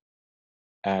moment,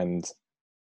 and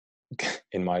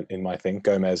in my thing,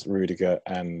 Gomez, Rudiger,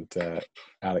 and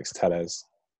Alex Telles.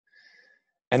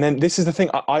 And then this is the thing.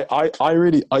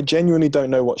 I genuinely don't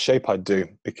know what shape I'd do,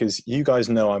 because you guys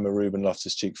know I'm a Ruben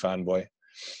Loftus-Cheek fanboy,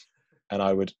 and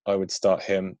I would start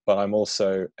him. But I'm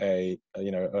also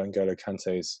N'Golo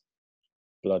Kante's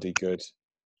bloody good,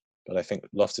 but I think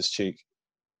Loftus-Cheek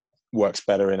works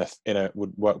better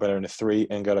would work better in a 3.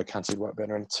 N'Golo Kante would work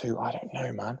better in a 2. I don't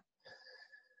know, man,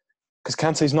 because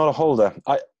Kante's not a holder.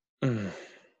 He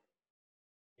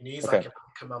needs like a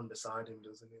command beside him,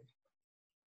 doesn't he?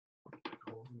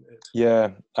 Yeah,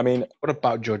 I mean, what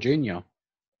about Jorginho?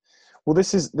 Well,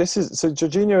 this is so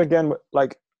Jorginho again.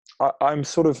 Like, I'm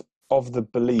sort of the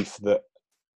belief that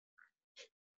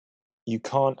you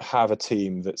can't have a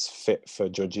team that's fit for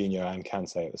Jorginho and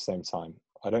Kante at the same time.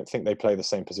 I don't think they play the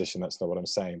same position. That's not what I'm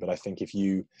saying. But I think if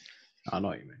you, I know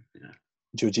what you mean. Yeah.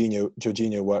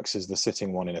 Jorginho works as the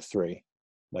sitting one in a 3,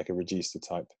 like a Regista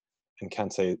type, and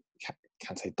Kante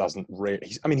doesn't really.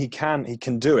 He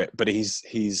can do it, but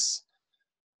his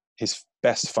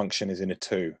best function is in a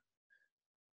 2,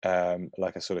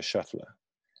 like a sort of shuttler.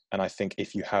 And I think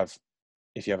if you have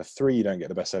a 3, you don't get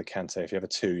the best out of Kante. If you have a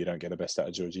 2, you don't get the best out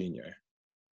of Jorginho.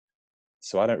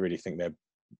 So I don't really think they're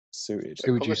suited.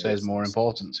 Who would you say is more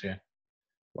important here?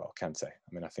 Well, Kante.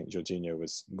 I think Jorginho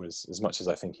was as much as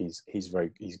I think he's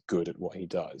good at what he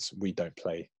does. We don't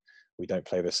play the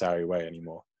Sarri way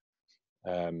anymore.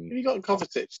 Have you got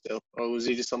Kovacic still, or was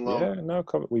he just on loan? Yeah, no,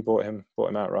 we bought him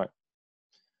outright.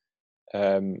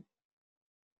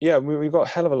 Yeah, we've got a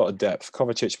hell of a lot of depth.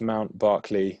 Kovacic, Mount,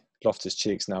 Barkley,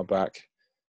 Loftus-Cheek's now back.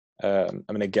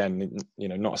 Again,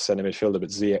 not a centre midfielder, but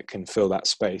Ziyech can fill that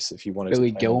space if you wanted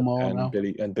Billy to. Gilmore now.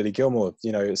 Billy Gilmore,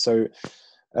 so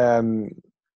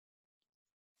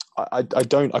I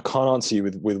can't answer you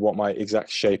with what my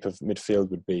exact shape of midfield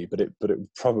would be, but it would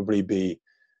probably be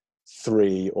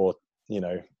 3, or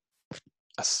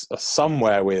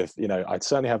somewhere with I'd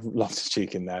certainly have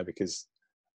Loftus-Cheek in there, because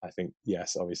I think,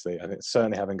 yes, obviously, I think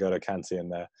certainly having N'Golo Kante in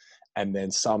there, and then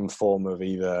some form of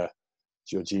either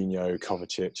Jorginho,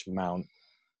 Kovacic, Mount.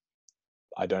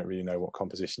 I don't really know what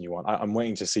composition you want. I'm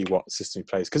waiting to see what system he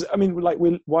plays, because I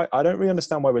don't really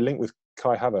understand why we're linked with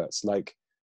Kai Havertz. Like,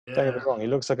 don't get me wrong, he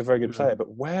looks like a very good player, but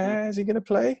where is he going to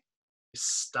play? It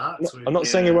starts with, I'm not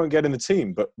saying he won't get in the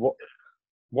team, but what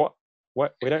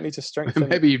What? We don't need to strengthen.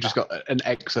 Maybe you've just got an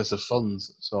excess of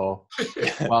funds. So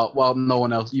while no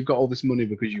one else, you've got all this money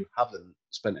because you haven't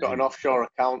spent it. Got an offshore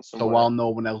account somewhere. So while no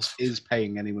one else is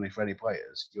paying any money for any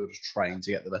players, you're just trying to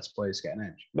get the best players to get an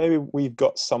edge. Maybe we've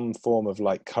got some form of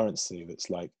like currency that's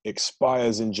like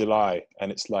expires in July,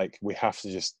 and it's like we have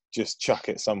to just chuck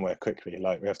it somewhere quickly.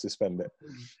 Like we have to spend it.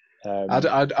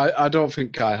 I don't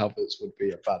think Kai Havertz would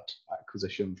be a bad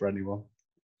acquisition for anyone.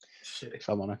 If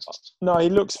I'm honest. No, he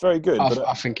looks very good.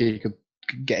 I think he could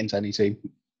get into any team.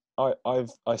 I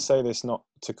say this not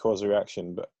to cause a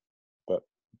reaction, but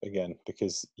again,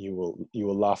 because you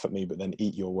will laugh at me, but then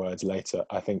eat your words later.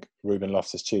 I think Ruben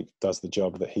Loftus-Cheek does the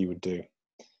job that he would do,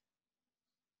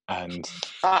 and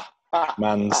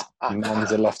man's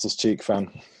a Loftus-Cheek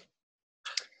fan.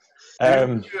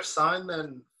 Would you have signed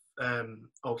then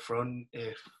up front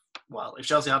if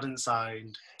Chelsea hadn't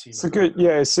signed? It's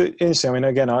it's interesting. I mean,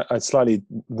 again, I slightly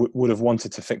would have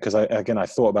wanted to think, because I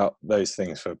thought about those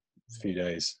things for a few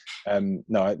days.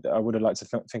 No, I would have liked to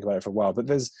think about it for a while, but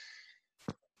there's.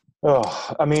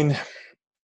 I mean,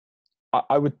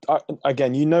 I would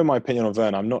again. You know my opinion on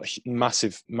Werner. I'm not a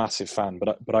massive fan,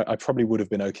 but I probably would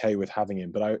have been okay with having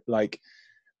him. But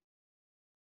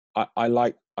I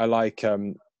like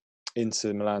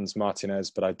Inter Milan's Martinez,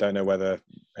 but I don't know whether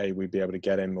A, we'd be able to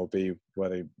get him, or B,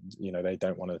 whether they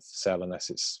don't want to sell unless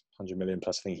it's 100 million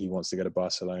plus. I think he wants to go to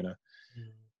Barcelona.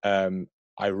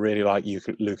 I really like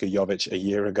Luka Jovic a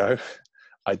year ago.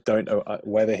 I don't know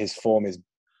whether his form is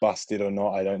busted or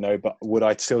not. I don't know, but would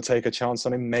I still take a chance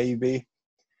on him? Maybe.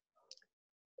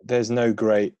 There's no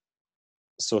great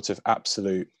sort of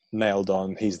absolute nailed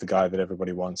on, he's the guy that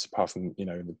everybody wants, apart from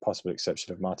the possible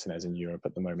exception of Martinez in Europe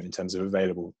at the moment in terms of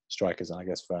available strikers, and I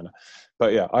guess Werner.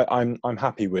 But yeah, I'm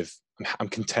happy with, I'm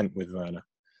content with Werner.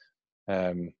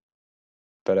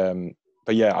 But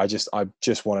yeah, I just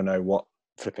want to know what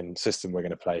flipping system we're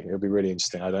going to play. It'll be really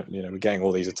interesting. We're getting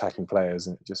all these attacking players,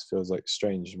 and it just feels like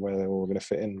strange where they're all going to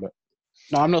fit in. But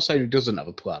no, I'm not saying he doesn't have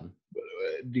a plan. But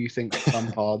do you think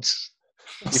Lampard's?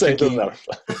 Say he doesn't have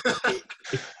a plan.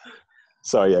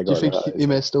 Sorry, yeah. Do you think he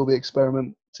may still be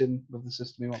experimenting with the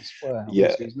system he wants to play?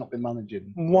 Yeah, he's not been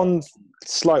managing. One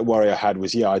slight worry I had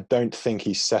was, I don't think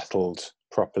he settled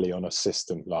properly on a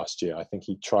system last year. I think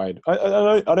he tried.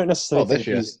 I don't necessarily think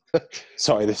he's.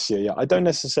 Sorry, this year. Yeah, I don't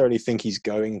necessarily think he's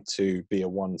going to be a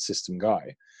one system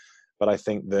guy, but I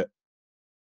think that,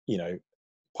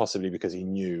 possibly because he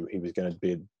knew he was going to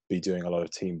be doing a lot of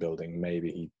team building,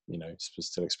 maybe he, was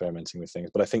still experimenting with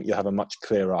things. But I think you have a much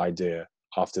clearer idea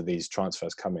after these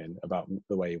transfers come in about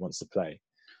the way he wants to play.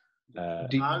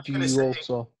 Do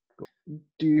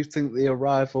you think the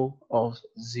arrival of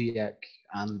Ziyech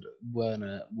and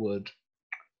Werner would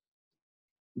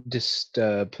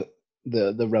disturb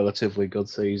the relatively good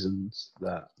seasons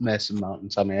that Mason Mount and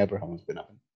Tammy Abraham have been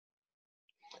having?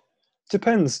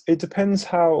 Depends. It depends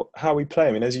how we play.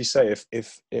 I mean, as you say,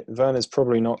 if Werner's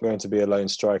probably not going to be a lone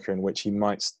striker, in which he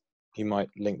might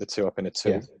link the two up in a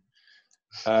two.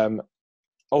 Yeah.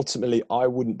 Ultimately, I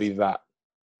wouldn't be that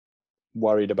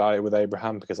worried about it with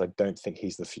Abraham, because I don't think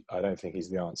he's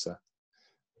the answer.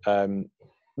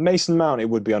 Mason Mount, it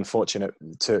would be unfortunate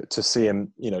to see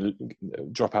him,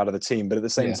 drop out of the team. But at the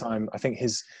same time, I think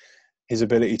his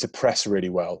ability to press really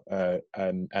well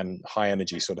and high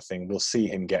energy sort of thing will see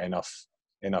him get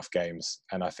enough games.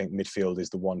 And I think midfield is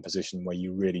the one position where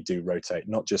you really do rotate,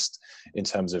 not just in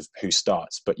terms of who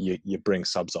starts, but you bring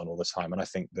subs on all the time. And I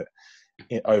think that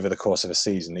over the course of a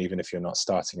season, even if you're not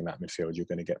starting in that midfield, you're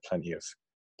going to get plenty of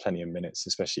minutes,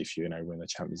 especially if you win the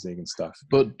Champions League and stuff.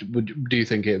 But do you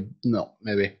think it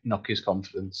maybe knock his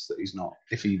confidence that he's not,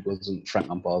 if he wasn't Frank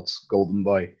Lampard's golden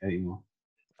boy anymore?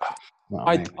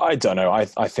 I don't know.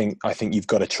 I think you've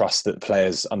got to trust that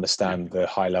players understand the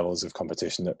high levels of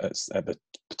competition at the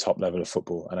top level of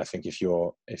football. And I think if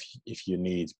you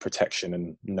need protection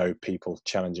and no people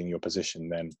challenging your position,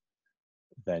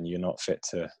 then you're not fit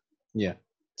to. Yeah.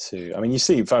 I mean, you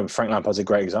see, Frank Lampard's a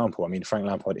great example. I mean, Frank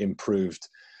Lampard improved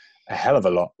a hell of a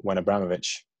lot when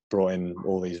Abramovich brought in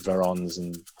all these Verons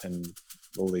and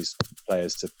all these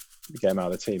players to get him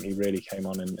out of the team. He really came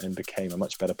on and became a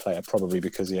much better player, probably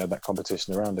because he had that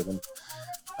competition around him. And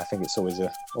I think it's always a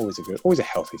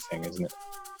healthy thing, isn't it?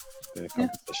 The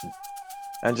competition.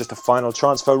 And just a final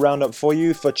transfer roundup for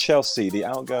you. For Chelsea, the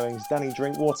outgoings Danny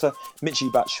Drinkwater,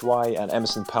 Michy Batshuayi and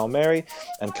Emerson Palmieri.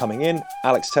 And coming in,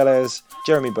 Alex Telles,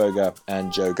 Jeremy Boga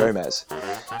and Joe Gomez.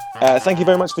 Thank you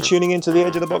very much for tuning in to the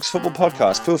Edge of the Box Football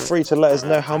Podcast. Feel free to let us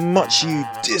know how much you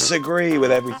disagree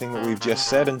with everything that we've just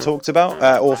said and talked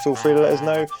about. Or feel free to let us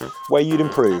know where you'd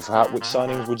improve. Which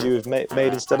signings would you have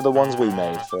made instead of the ones we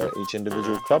made for each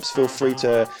individual clubs? Feel free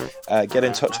to get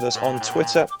in touch with us on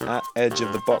Twitter at Edge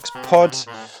of the Box Pod.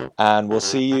 And we'll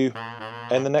see you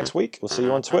in the next week. We'll see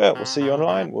you on Twitter. We'll see you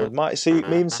online. We might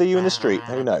even see you in the street.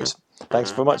 Who knows?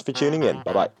 Thanks very much for tuning in.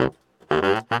 Bye-bye.